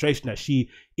maybe an illustration that she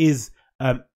is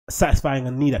satisfying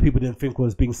a need that people didn't think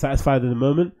was being satisfied in the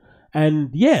moment. And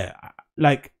yeah,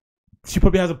 like, she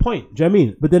probably has a point. Do you know what I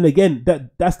mean? But then again,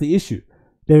 that's the issue.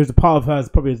 There's a part of her, as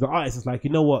probably as the artist, is like, you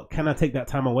know what? Can I take that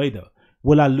time away though?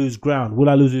 Will I lose ground? Will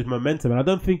I lose this momentum? And I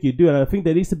don't think you do. And I think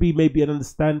there needs to be maybe a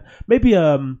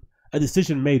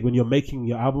decision made when you're making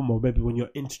your album, or maybe when you're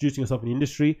introducing yourself in the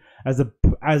industry,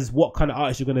 as what kind of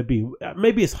artist you're going to be.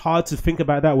 Maybe it's hard to think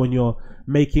about that when you're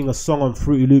making a song on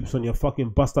Fruity Loops on your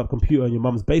fucking bust up computer in your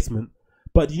mum's basement.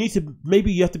 But you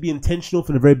have to be intentional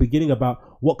from the very beginning about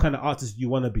what kind of artist you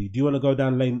want to be. Do you want to go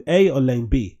down lane A or lane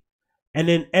B? And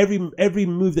then every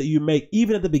move that you make,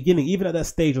 even at the beginning, even at that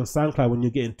stage on SoundCloud when you're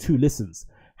getting 2 listens,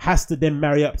 has to then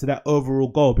marry up to that overall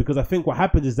goal. Because I think what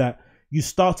happens is that you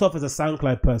start off as a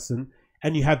SoundCloud person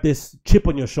and you have this chip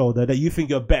on your shoulder that you think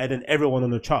you're better than everyone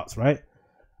on the charts, right?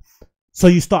 So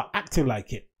you start acting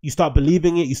like it. You start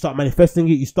believing it. You start manifesting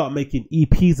it. You start making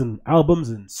EPs and albums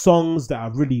and songs that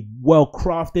are really well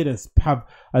crafted and have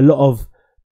a lot of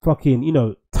fucking, you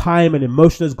know, time and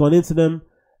emotion has gone into them.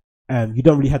 And you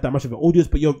don't really have that much of an audience,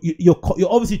 but you're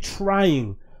obviously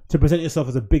trying to present yourself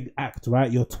as a big act, right?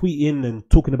 You're tweeting and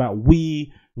talking about when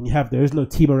there is no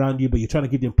team around you, but you're trying to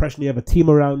give the impression you have a team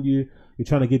around you. You're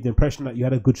trying to give the impression that you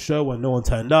had a good show when no one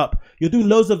turned up. You're doing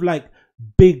loads of like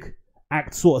big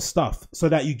act sort of stuff so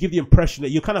that you give the impression that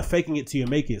you're kind of faking it till you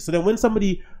make it. So then when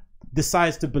somebody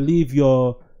decides to believe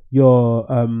your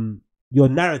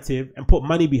narrative and put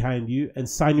money behind you and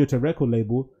sign you to a record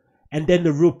label, and then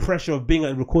the real pressure of being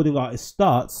a recording artist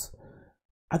starts,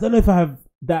 I don't know if I have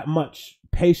that much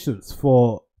patience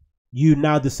for you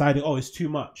now deciding, oh, it's too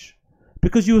much.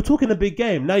 Because you were talking a big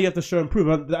game. Now you have to show and prove.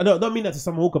 I don't mean that to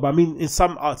Summer Walker, but I mean in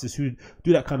some artists who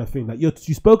do that kind of thing. Like you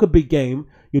spoke a big game.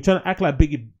 You're trying to act like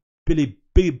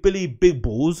Billy Big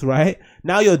Balls, right?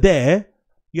 Now you're there.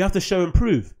 You have to show and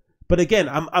prove. But again,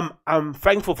 I'm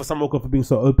thankful for Summer Walker for being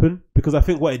so open, because I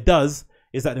think what it does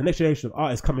is that the next generation of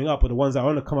artists coming up, or the ones that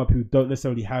want to come up who don't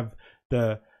necessarily have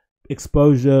the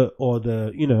exposure or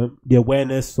the, you know, the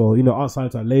awareness, or, you know, aren't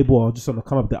signed to a label, or just want to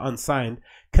come up, they're unsigned,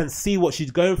 can see what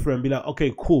she's going through and be like,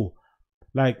 okay, cool.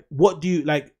 Like, what do you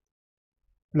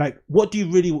what do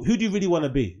you really, who do you really want to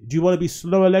be? Do you want to be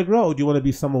Snow Allegra, or do you want to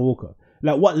be Summer Walker?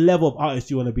 Like, what level of artist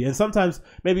do you want to be? And sometimes,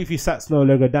 maybe if you sat Snow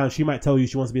Allegra down, she might tell you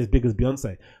she wants to be as big as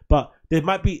Beyonce. But there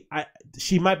might be,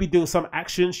 she might be doing some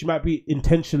action. She might be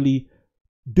intentionally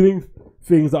doing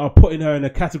things that are putting her in a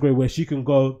category where she can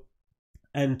go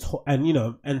and you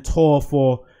know, and tour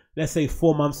for, let's say,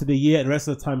 4 months of the year, and the rest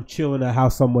of the time chill in her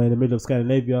house somewhere in the middle of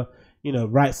Scandinavia. You know,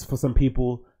 writes for some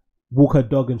people, walk her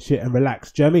dog and shit, and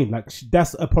relax. Do you know what I mean? Like,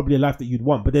 that's probably a life that you'd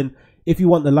want. But then, if you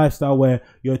want the lifestyle where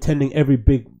you're attending every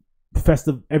big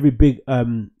festival, every big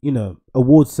you know,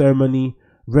 award ceremony,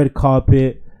 red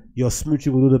carpet, you're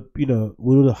smooching with all the, you know,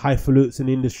 with all the highfalutes in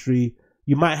the industry,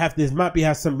 you might have, there might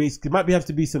have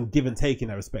to be some give and take in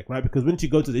that respect, right? Because once you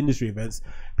go to the industry events,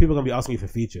 people are gonna be asking you for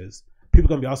features. People are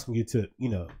gonna be asking you to, you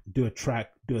know, do a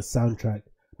track, do a soundtrack,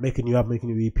 make a new album, make a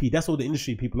new EP. That's all the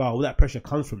industry people are. All that pressure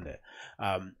comes from there.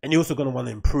 And you're also going to want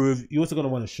to improve. You're also going to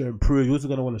want to improve. You're also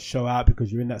going to want to show out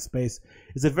because you're in that space.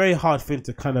 It's a very hard thing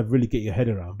to kind of really get your head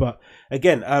around. But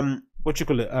again,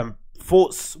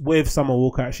 thoughts with Summer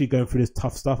Walker actually going through this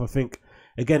tough stuff. I think,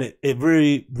 again, it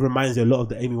really reminds you a lot of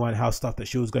the Amy Winehouse stuff that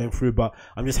she was going through. But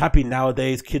I'm just happy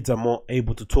nowadays kids are more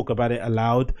able to talk about it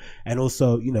aloud. And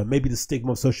also, you know, maybe the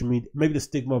stigma of social media, maybe the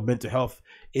stigma of mental health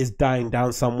is dying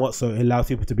down somewhat, so it allows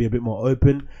people to be a bit more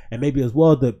open, and maybe as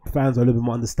well the fans are a little bit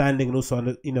more understanding, and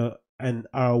also, you know, and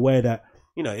are aware that,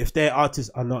 you know, if their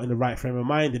artists are not in the right frame of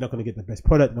mind, they're not going to get the best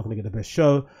product, they're not going to get the best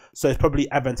show. So it's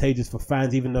probably advantageous for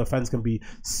fans, even though fans can be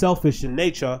selfish in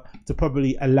nature, to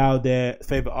probably allow their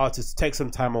favorite artists to take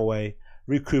some time away,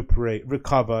 recuperate,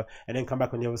 recover, and then come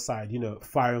back on the other side, you know,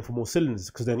 firing for more cylinders,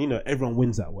 because then, you know, everyone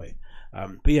wins that way.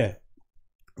 But yeah,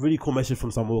 really cool message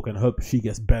from Summer Walker, and hope she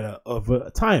gets better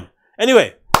over time.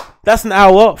 Anyway, that's an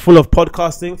hour full of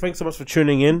podcasting. Thanks so much for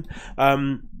tuning in.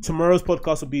 Tomorrow's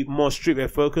podcast will be more streetwear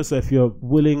focused, so if you're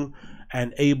willing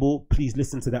and able, please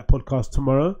listen to that podcast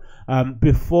tomorrow.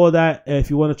 Before that, if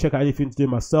you want to check out anything to do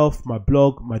with myself, my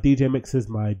blog, my DJ mixes,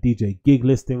 my DJ gig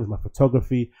listings, my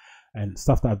photography, and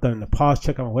stuff that I've done in the past,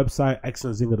 check out my website,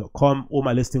 agostinhozinga.com. All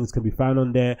my listings can be found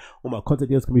on there. All my content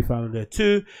deals can be found on there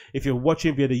too. If you're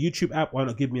watching via the YouTube app, why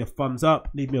not give me a thumbs up,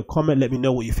 leave me a comment, let me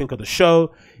know what you think of the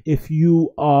show. If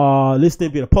you are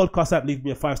listening via the podcast app, leave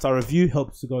me a 5-star review.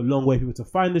 Helps to go a long way for people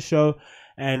to find the show.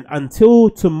 And until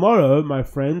tomorrow, my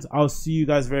friends, I'll see you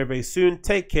guys very, very soon.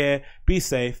 Take care. Be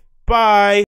safe. Bye.